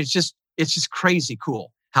 I mean, it's just crazy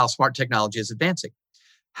cool how smart technology is advancing.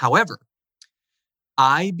 However,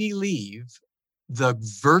 I believe the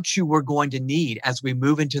virtue we're going to need as we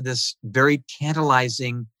move into this very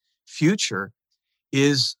tantalizing future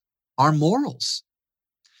is our morals.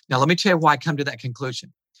 Now, let me tell you why I come to that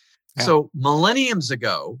conclusion. Yeah. So millenniums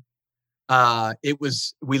ago,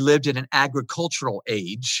 we lived in an agricultural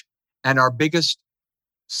age, and our biggest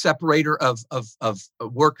separator of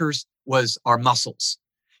workers was our muscles.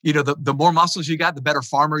 The more muscles you got, the better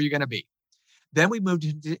farmer you're going to be. Then we moved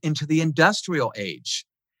into the industrial age.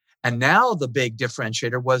 And now the big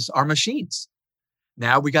differentiator was our machines.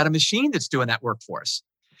 Now we got a machine that's doing that work for us.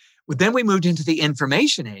 But then we moved into the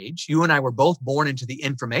information age. You and I were both born into the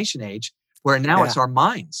information age, where now it's our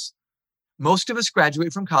minds. Most of us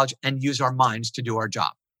graduate from college and use our minds to do our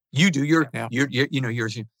job. You do yours.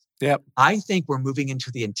 Yep. I think we're moving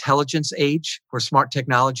into the intelligence age, where smart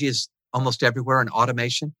technology is almost everywhere, and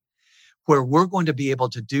automation, where we're going to be able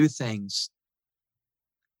to do things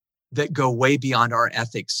that go way beyond our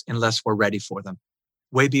ethics unless we're ready for them,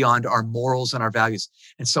 way beyond our morals and our values.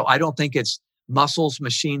 And so I don't think it's muscles,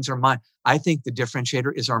 machines, or mind. I think the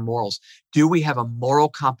differentiator is our morals. Do we have a moral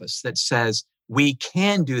compass that says we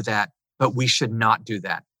can do that, but we should not do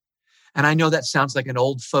that? And I know that sounds like an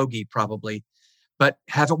old fogey probably, but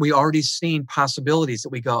haven't we already seen possibilities that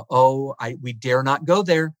we go, we dare not go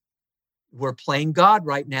there. We're playing God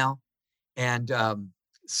right now. And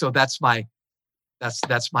so that's my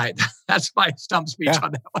stump speech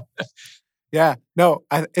on that one. Yeah, no,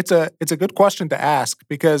 it's a good question to ask,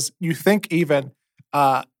 because you think even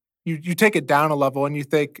you take it down a level and you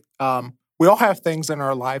think we all have things in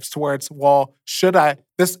our lives to where it's, well, should I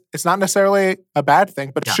it's not necessarily a bad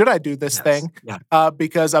thing, but should I do this thing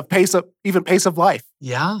because of pace of life?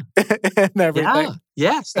 Yeah. And everything. Yeah.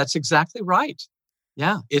 Yes, that's exactly right.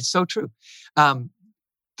 Yeah, it's so true.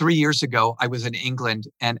 3 years ago, I was in England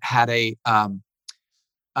and had a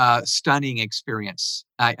stunning experience.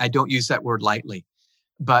 I don't use that word lightly,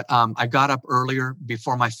 but I got up earlier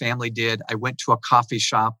before my family did. I went to a coffee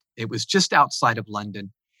shop. It was just outside of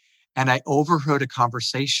London. And I overheard a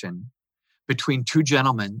conversation between two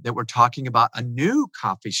gentlemen that were talking about a new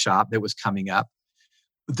coffee shop that was coming up,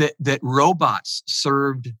 that robots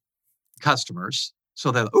served customers.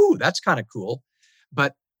 So they're, ooh, that's kind of cool.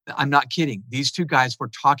 But I'm not kidding. These two guys were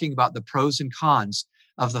talking about the pros and cons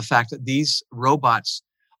of the fact that these robots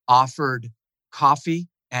offered coffee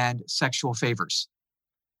and sexual favors.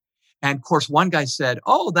 And of course, one guy said,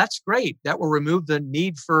 oh, that's great. That will remove the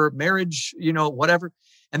need for marriage, whatever.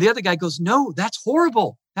 And the other guy goes, no, that's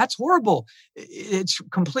horrible. That's horrible. It's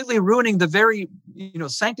completely ruining the very,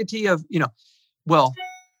 sanctity of, well,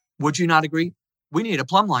 would you not agree? We need a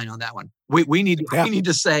plumb line on that one. We need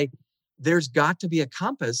to say, there's got to be a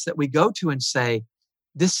compass that we go to and say,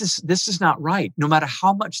 this is not right. No matter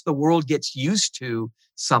how much the world gets used to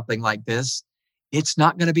something like this, it's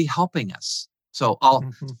not going to be helping us. So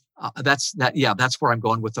that's where I'm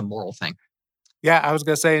going with the moral thing. Yeah, I was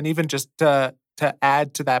going to say, and even just to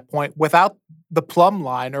add to that point, without the plumb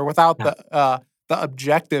line or without the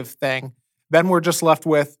objective thing, then we're just left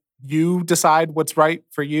with, you decide what's right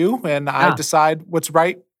for you, and I decide what's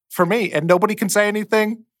right for me, and nobody can say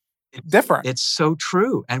anything different. It's so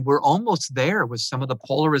true. And we're almost there with some of the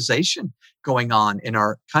polarization going on in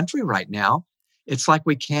our country right now. It's like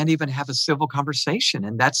we can't even have a civil conversation.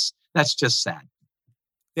 And that's just sad.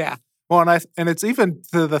 Yeah. Well, and it's even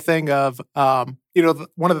to the thing of,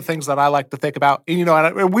 one of the things that I like to think about,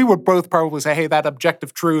 and we would both probably say, hey, that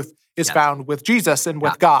objective truth is found with Jesus and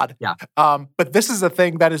with God. Yeah. But this is a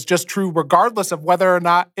thing that is just true regardless of whether or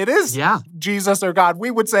not it is Jesus or God. We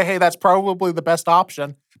would say, hey, that's probably the best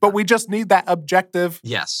option, but we just need that objective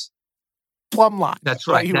plumb line. That's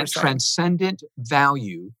right. That transcendent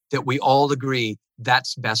value that we all agree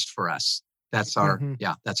that's best for us. That's our,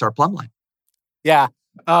 that's our plumb line. Yeah.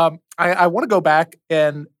 I want to go back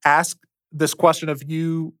and ask this question of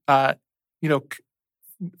you,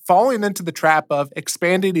 falling into the trap of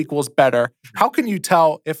expanding equals better. How can you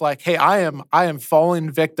tell if hey, I am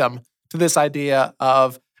falling victim to this idea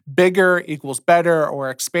of bigger equals better or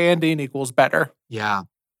expanding equals better? Yeah.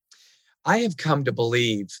 I have come to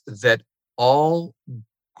believe that all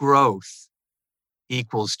growth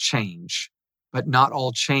equals change, but not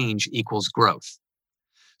all change equals growth.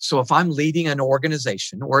 So if I'm leading an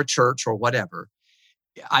organization or a church or whatever,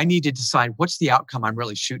 I need to decide what's the outcome I'm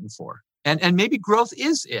really shooting for. And maybe growth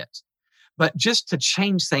is it. But just to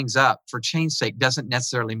change things up for change's sake doesn't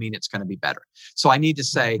necessarily mean it's going to be better. So I need to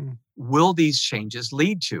say, will these changes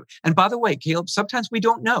lead to? And by the way, Caleb, sometimes we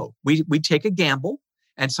don't know. We take a gamble,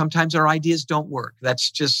 and sometimes our ideas don't work.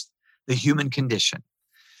 That's just the human condition.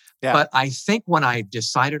 Yeah. But I think when I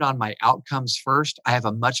decided on my outcomes first, I have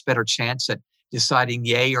a much better chance at deciding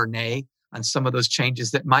yay or nay on some of those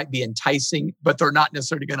changes that might be enticing, but they're not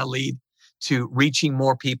necessarily going to lead to reaching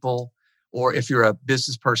more people. Or if you're a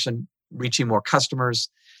business person, reaching more customers.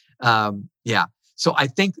 Yeah. So I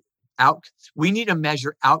think we need to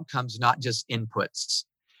measure outcomes, not just inputs.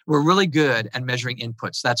 We're really good at measuring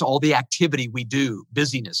inputs. That's all the activity we do,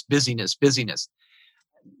 busyness, busyness, busyness.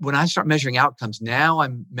 When I start measuring outcomes, now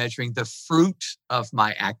I'm measuring the fruit of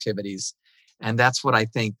my activities. And that's what I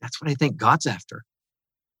think God's after.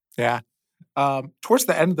 Yeah. Towards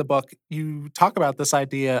the end of the book, you talk about this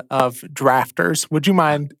idea of drafters. Would you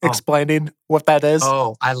mind explaining what that is?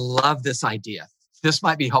 Oh, I love this idea. This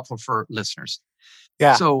might be helpful for listeners.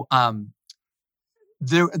 Yeah. So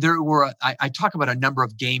there were, I talk about a number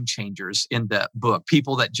of game changers in the book,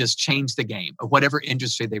 people that just changed the game of whatever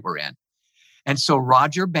industry they were in. And so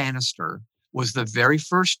Roger Bannister was the very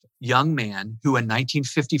first young man who in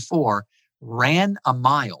 1954 ran a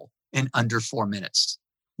mile in under 4 minutes.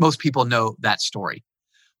 Most people know that story.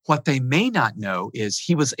 What they may not know is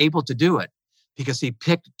he was able to do it because he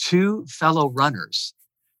picked two fellow runners,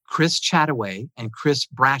 Chris Chataway and Chris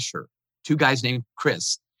Brasher, two guys named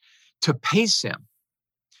Chris, to pace him.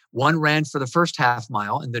 One ran for the first half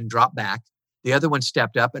mile and then dropped back. The other one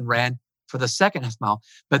stepped up and ran for the second half mile,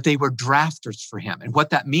 but they were drafters for him. And what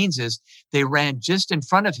that means is they ran just in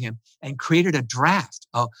front of him and created a draft,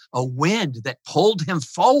 a wind that pulled him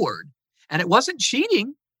forward. And it wasn't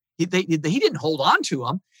cheating. He didn't hold on to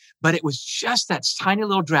him, but it was just that tiny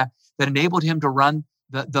little draft that enabled him to run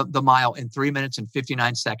the mile in 3 minutes and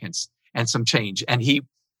 59 seconds and some change. And he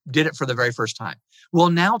did it for the very first time. Well,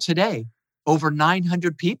 now today, over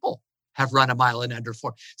 900 people have run a mile in under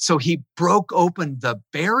 4. So he broke open the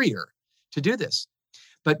barrier to do this.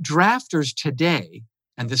 But drafters today,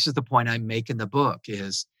 and this is the point I make in the book,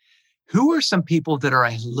 is who are some people that are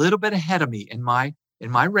a little bit ahead of me in my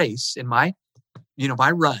race, in my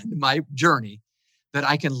run, my journey, that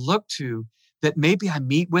I can look to, that maybe I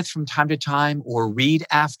meet with from time to time, or read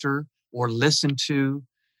after, or listen to,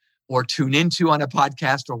 or tune into on a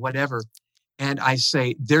podcast or whatever. And I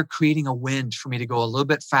say, they're creating a wind for me to go a little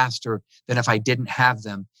bit faster than if I didn't have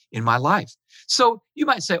them in my life. So you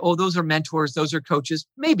might say, oh, those are mentors, those are coaches.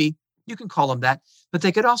 Maybe you can call them that, but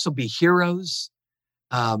they could also be heroes.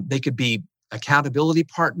 They could be accountability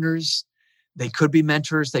partners. They could be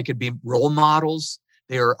mentors. They could be role models.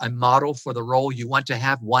 They are a model for the role you want to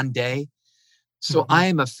have one day. So I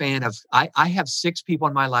am a fan of, I have 6 people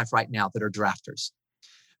in my life right now that are drafters.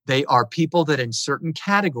 They are people that in certain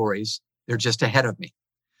categories, they're just ahead of me.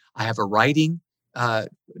 I have a writing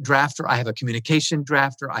drafter. I have a communication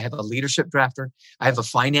drafter. I have a leadership drafter. I have a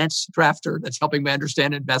finance drafter that's helping me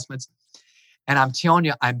understand investments. And I'm telling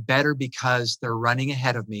you, I'm better because they're running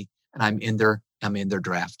ahead of me and I'm in their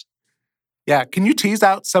draft. Yeah. Can you tease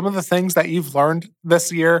out some of the things that you've learned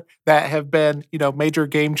this year that have been, major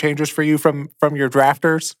game changers for you from your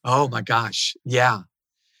drafters? Oh my gosh. Yeah.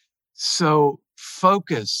 So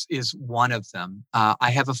focus is one of them. I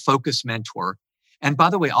have a focus mentor. And by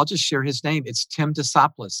the way, I'll just share his name. It's Tim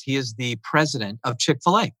DeSoplis. He is the president of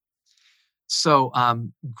Chick-fil-A. So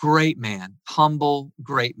great man, humble,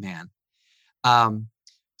 great man.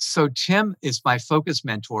 So Tim is my focus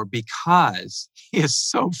mentor because he is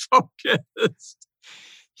so focused.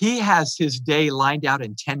 He has his day lined out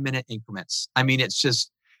in 10-minute increments. I mean, it's just,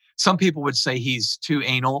 some people would say he's too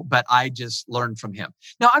anal, but I just learned from him.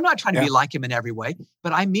 Now, I'm not trying to be like him in every way,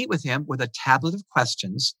 but I meet with him with a tablet of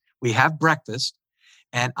questions. We have breakfast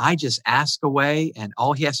and I just ask away, and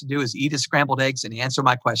all he has to do is eat his scrambled eggs and answer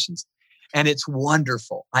my questions. And it's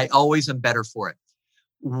wonderful. I always am better for it.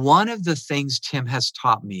 One of the things Tim has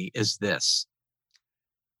taught me is this: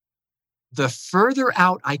 the further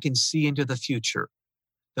out I can see into the future,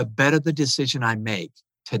 the better the decision I make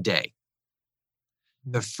today.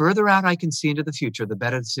 The further out I can see into the future, the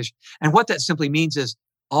better the decision. And what that simply means is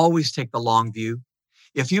always take the long view.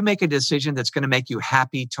 If you make a decision that's going to make you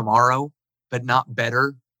happy tomorrow, but not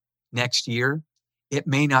better next year, it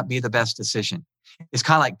may not be the best decision. It's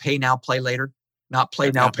kind of like pay now, play later, not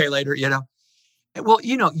play now, pay later, Well,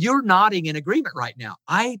 you're nodding in agreement right now.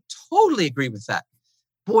 I totally agree with that.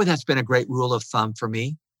 Boy, that's been a great rule of thumb for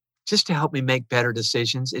me, just to help me make better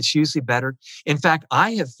decisions. It's usually better. In fact,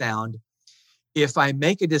 I have found if I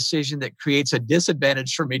make a decision that creates a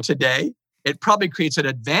disadvantage for me today, it probably creates an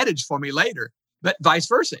advantage for me later, but vice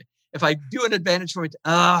versa. If I do an advantage for me,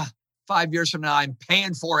 5 years from now, I'm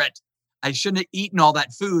paying for it. I shouldn't have eaten all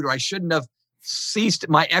that food, or I shouldn't have ceased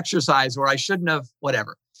my exercise, or I shouldn't have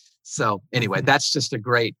whatever. So anyway, that's just a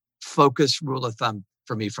great focus rule of thumb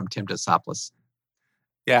for me from Tim DeSoplis.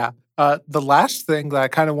 Yeah. The last thing that I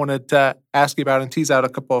kind of wanted to ask you about and tease out a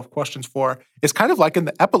couple of questions for is kind of like in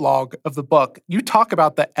the epilogue of the book, you talk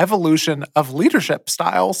about the evolution of leadership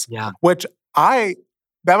styles, which I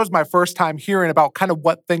that was my first time hearing about kind of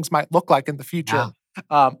what things might look like in the future.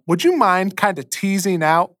 Would you mind kind of teasing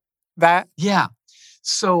out that? Yeah.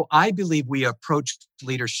 So I believe we approach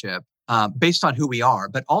leadership based on who we are,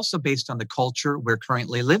 but also based on the culture we're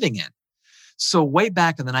currently living in. So way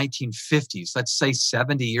back in the 1950s, let's say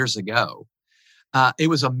 70 years ago, it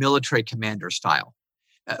was a military commander style,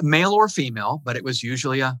 male or female, but it was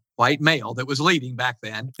usually a white male that was leading back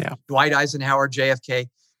then. Yeah. Dwight Eisenhower, JFK.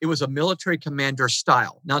 It was a military commander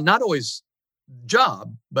style. Now, not always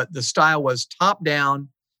job, but the style was top down,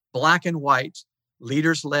 black and white,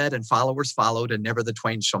 leaders led and followers followed, and never the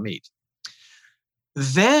twain shall meet.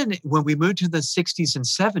 Then when we moved to the 60s and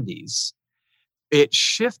 70s, it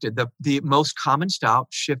shifted. The most common style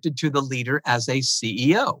shifted to the leader as a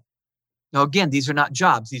CEO. Now, again, these are not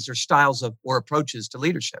jobs. These are styles of or approaches to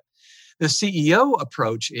leadership. The CEO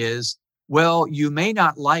approach is, well, you may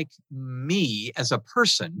not like me as a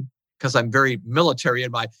person because I'm very military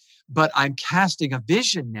in but I'm casting a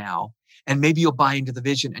vision now, and maybe you'll buy into the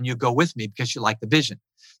vision and you'll go with me because you like the vision.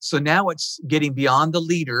 So now it's getting beyond the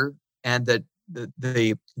leader and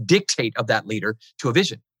the dictate of that leader to a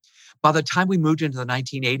vision. By the time we moved into the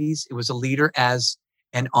 1980s, it was a leader as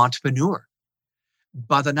an entrepreneur.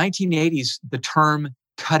 By the 1980s, the term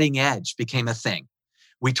cutting edge became a thing.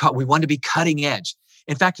 We wanted to be cutting edge.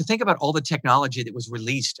 In fact, to think about all the technology that was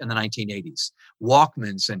released in the 1980s,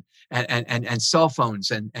 Walkmans and cell phones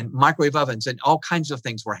and microwave ovens and all kinds of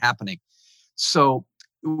things were happening. So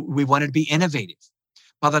we wanted to be innovative.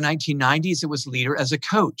 By the 1990s, it was leader as a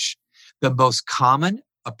coach. The most common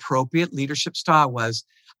appropriate leadership style was,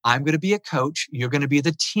 I'm going to be a coach, you're going to be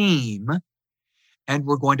the team, and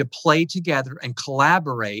we're going to play together and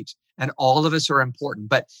collaborate, and all of us are important.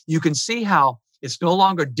 But you can see how it's no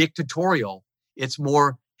longer dictatorial. It's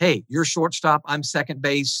more, hey, you're shortstop, I'm second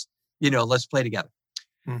base, let's play together.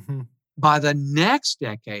 Mm-hmm. By the next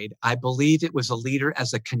decade, I believe it was a leader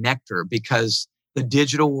as a connector because the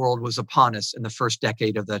digital world was upon us in the first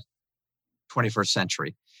decade of the 21st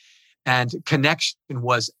century. And connection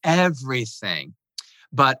was everything.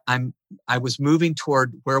 But I was moving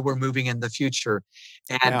toward where we're moving in the future.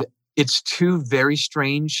 And It's two very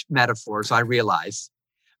strange metaphors, I realize.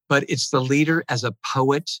 But it's the leader as a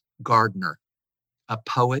poet gardener. A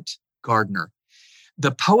poet gardener.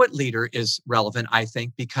 The poet leader is relevant, I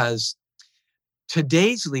think, because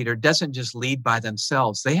today's leader doesn't just lead by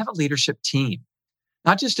themselves. They have a leadership team,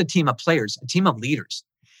 not just a team of players, a team of leaders.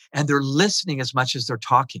 And they're listening as much as they're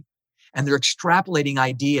talking. And they're extrapolating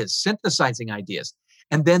ideas, synthesizing ideas.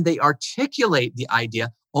 And then they articulate the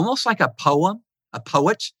idea almost like a poem, a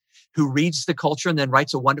poet who reads the culture and then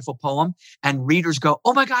writes a wonderful poem. And readers go,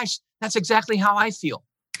 oh my gosh, that's exactly how I feel.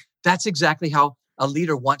 That's exactly how a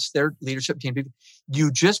leader wants their leadership team to be.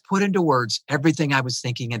 You just put into words everything I was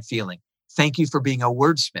thinking and feeling. Thank you for being a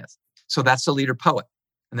wordsmith. So that's the leader poet.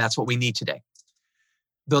 And that's what we need today.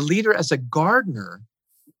 The leader as a gardener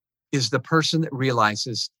is the person that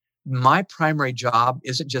realizes my primary job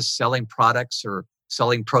isn't just selling products or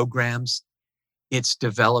selling programs. It's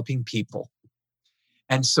developing people.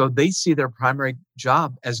 And so they see their primary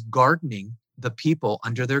job as gardening the people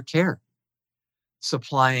under their care,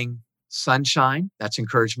 supplying sunshine, that's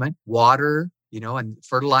encouragement, water, and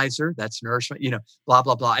fertilizer, that's nourishment, blah,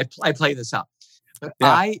 blah, blah. I play this out. But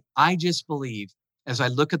I just believe as I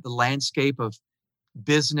look at the landscape of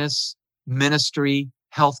business, ministry,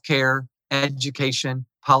 healthcare, education,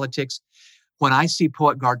 politics, when I see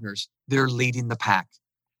poet gardeners, they're leading the pack.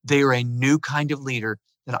 They are a new kind of leader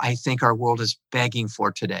that I think our world is begging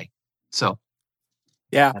for today. So,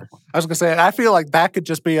 yeah, I was going to say, I feel like that could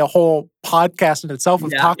just be a whole podcast in itself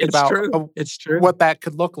of talking about what that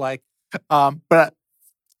could look like. But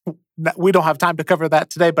we don't have time to cover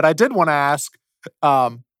that today. But I did want to ask,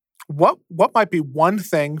 what might be one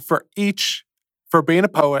thing for being a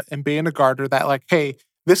poet and being a gardener that, like, hey,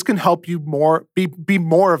 this can help you be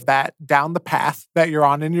more of that down the path that you're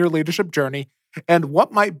on in your leadership journey. And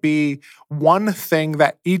what might be one thing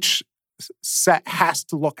that each set has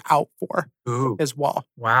to look out for as well?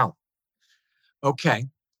 Wow. Okay.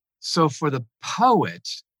 So for the poet,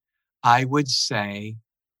 I would say,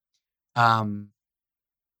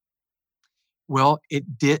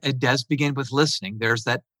 it does begin with listening. There's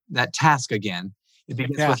that task again. It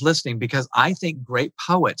begins with listening, because I think great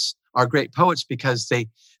poets are great poets because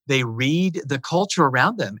they read the culture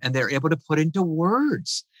around them and they're able to put into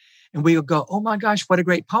words. And we will go, oh my gosh, what a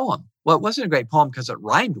great poem. Well, it wasn't a great poem because it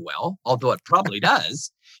rhymed well, although it probably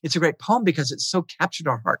does. It's a great poem because it so captured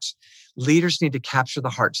our hearts. Leaders need to capture the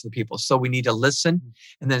hearts of the people. So we need to listen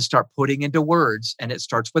and then start putting into words. And it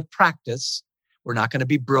starts with practice. We're not going to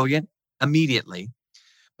be brilliant immediately,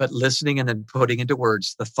 but listening and then putting into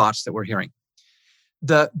words the thoughts that we're hearing.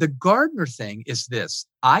 The gardener thing is this.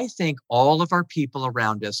 I think all of our people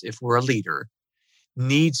around us, if we're a leader,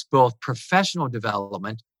 needs both professional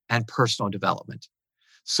development and personal development.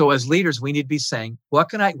 So as leaders, we need to be saying,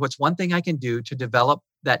 what's one thing I can do to develop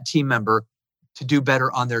that team member to do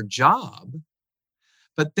better on their job?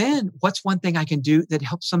 But then what's one thing I can do that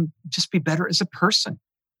helps them just be better as a person?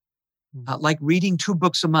 Like reading 2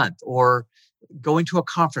 books a month or going to a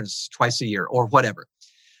conference twice a year or whatever.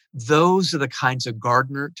 Those are the kinds of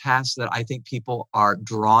gardener tasks that I think people are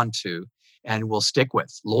drawn to and will stick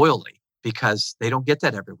with loyally because they don't get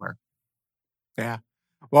that everywhere. Yeah.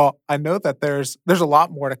 Well, I know that there's a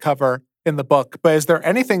lot more to cover in the book, but is there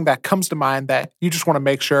anything that comes to mind that you just want to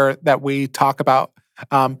make sure that we talk about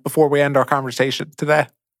before we end our conversation today?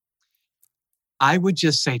 I would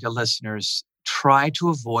just say to listeners, try to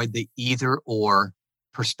avoid the either or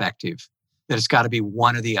perspective, that it's got to be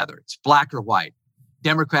one or the other. It's black or white,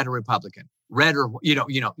 Democrat or Republican, red or,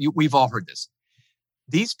 we've all heard this.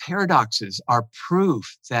 These paradoxes are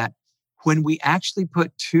proof that when we actually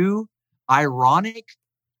put two ironic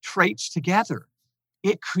traits together,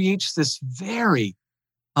 it creates this very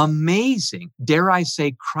amazing, dare I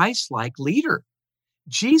say, Christ-like leader.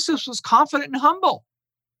 Jesus was confident and humble.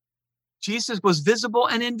 Jesus was visible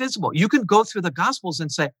and invisible. You can go through the Gospels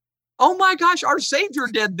and say, oh my gosh, our Savior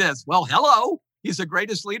did this. Well, hello, he's the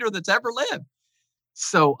greatest leader that's ever lived.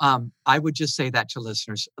 So I would just say that to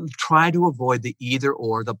listeners, try to avoid the either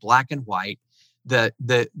or, the black and white, the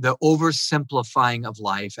oversimplifying of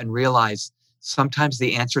life, and realize sometimes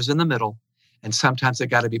the answer's in the middle, and sometimes they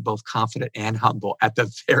got to be both confident and humble at the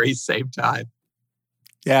very same time.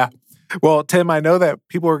 Yeah. Well, Tim, I know that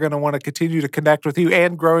people are going to want to continue to connect with you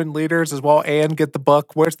and Growing Leaders as well and get the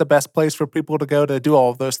book. Where's the best place for people to go to do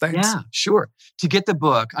all of those things? Yeah, sure. To get the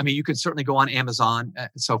book, I mean, you can certainly go on Amazon and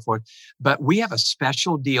so forth, but we have a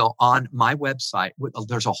special deal on my website.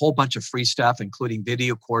 There's a whole bunch of free stuff, including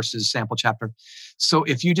video courses, sample chapter. So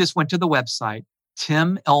if you just went to the website,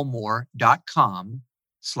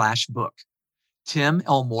 timelmore.com/book,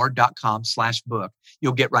 timelmore.com/book.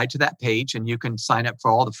 You'll get right to that page and you can sign up for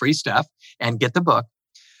all the free stuff and get the book.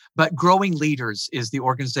 But Growing Leaders is the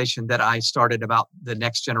organization that I started about the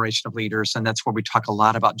next generation of leaders. And that's where we talk a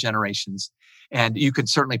lot about generations. And you can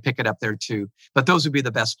certainly pick it up there too. But those would be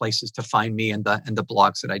the best places to find me and the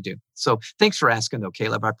blogs that I do. So thanks for asking though,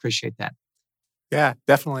 Caleb. I appreciate that. Yeah,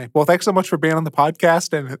 definitely. Well, thanks so much for being on the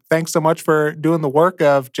podcast. And thanks so much for doing the work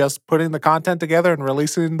of just putting the content together and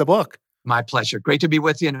releasing the book. My pleasure. Great to be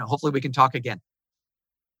with you, and hopefully we can talk again.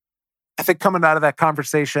 I think coming out of that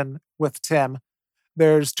conversation with Tim,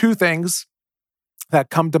 there's 2 things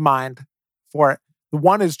that come to mind for it.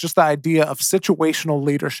 One is just the idea of situational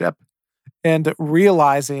leadership and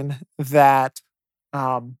realizing that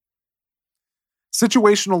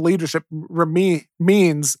situational leadership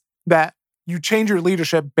means that you change your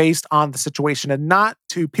leadership based on the situation and not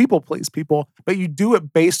to people please people, but you do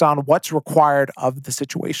it based on what's required of the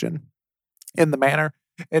situation in the manner.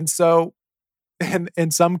 And so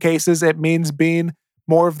in some cases, it means being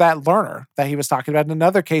more of that learner that he was talking about. In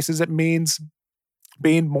other cases, it means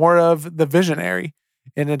being more of the visionary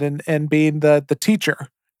in it and being the teacher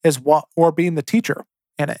as well, or being the teacher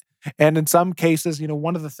in it. And in some cases,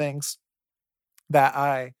 one of the things that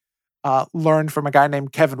I learned from a guy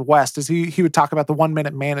named Kevin West is he would talk about the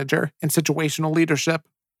 1-minute manager in situational leadership.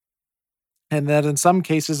 And that in some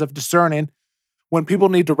cases of discerning when people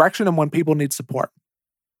need direction and when people need support.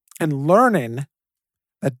 And learning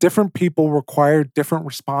that different people require different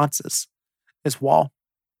responses as well.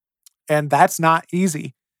 And that's not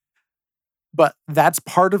easy. But that's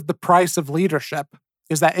part of the price of leadership,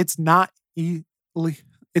 is that it's not easy.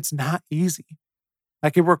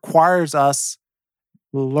 Like, it requires us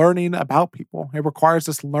learning about people. It requires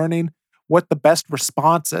us learning what the best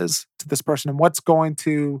response is to this person and what's going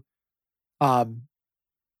to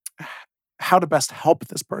how to best help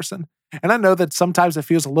this person. And I know that sometimes it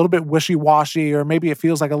feels a little bit wishy-washy, or maybe it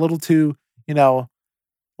feels like a little too,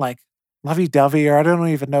 like lovey-dovey, or I don't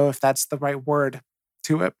even know if that's the right word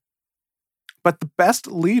to it. But the best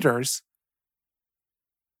leaders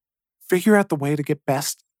figure out the way to get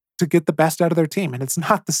the best out of their team. And it's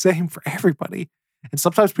not the same for everybody. And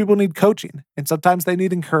sometimes people need coaching, and sometimes they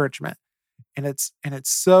need encouragement. And it's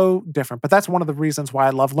so different. But that's one of the reasons why I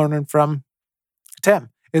love learning from Tim,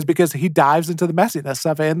 is because he dives into the messiness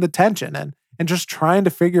of it and the tension and just trying to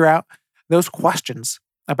figure out those questions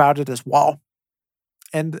about it as well.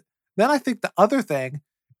 And then I think the other thing,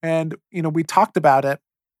 and we talked about it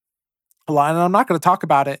a lot, and I'm not going to talk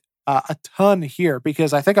about it a ton here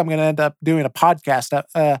because I think I'm going to end up doing a podcast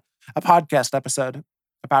episode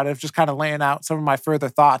about it, of just kind of laying out some of my further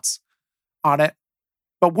thoughts on it.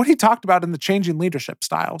 But what he talked about in the changing leadership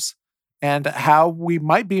styles and how we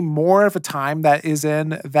might be more of a time that is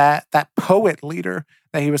in that poet leader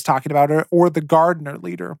that he was talking about, or the gardener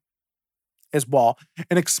leader as well,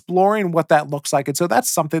 and exploring what that looks like. And so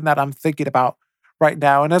that's something that I'm thinking about right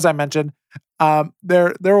now. And as I mentioned,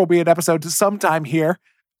 there will be an episode sometime here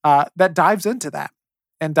that dives into that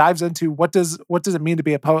and dives into what does it mean to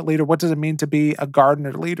be a poet leader? What does it mean to be a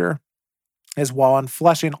gardener leader as well, and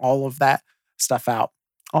fleshing all of that stuff out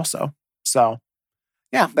also. So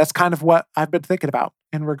yeah, that's kind of what I've been thinking about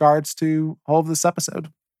in regards to all of this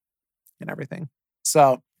episode and everything.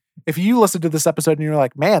 So if you listen to this episode and you're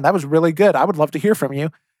like, man, that was really good, I would love to hear from you.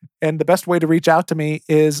 And the best way to reach out to me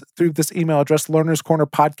is through this email address,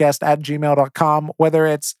 learnerscornerpodcast@gmail.com, whether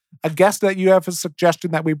it's a guest that you have a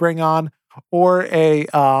suggestion that we bring on, or a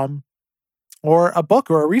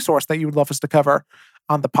book or a resource that you would love us to cover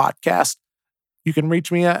on the podcast. You can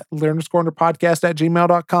reach me at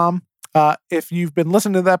learnerscornerpodcast@gmail.com. If you've been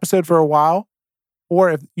listening to the episode for a while, or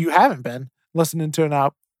if you haven't been listening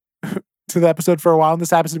to the episode for a while, and this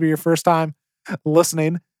happens to be your first time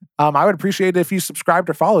listening, I would appreciate it if you subscribed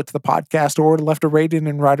or followed to the podcast, or left a rating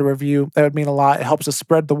and write a review. That would mean a lot. It helps us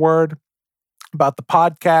spread the word about the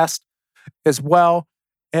podcast as well.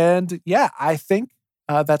 And yeah, I think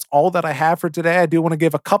that's all that I have for today. I do want to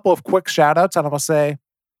give a couple of quick shout outs, and I'm going to say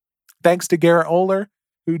thanks to Garrett Oler,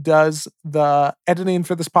 who does the editing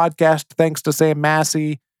for this podcast. Thanks to Sam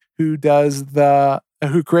Massey, who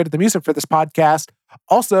created the music for this podcast.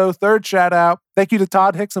 Also, third shout out, thank you to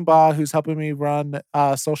Todd Hicksonbaugh, who's helping me run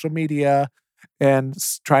social media and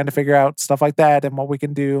trying to figure out stuff like that and what we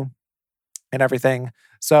can do and everything.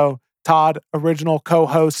 So Todd, original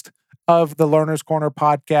co-host of the Learner's Corner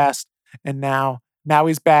podcast, and now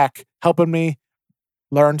he's back helping me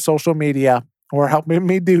learn social media, or helping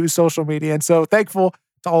me do social media. And so thankful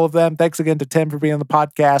to all of them. Thanks again to Tim for being on the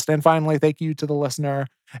podcast. And finally, thank you to the listener,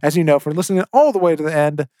 as you know, for listening all the way to the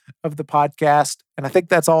end of the podcast. And I think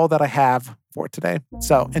that's all that I have for today.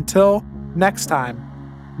 So until next time,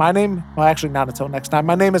 not until next time.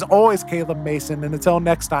 My name is always Caleb Mason. And until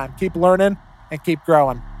next time, keep learning and keep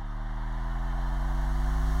growing.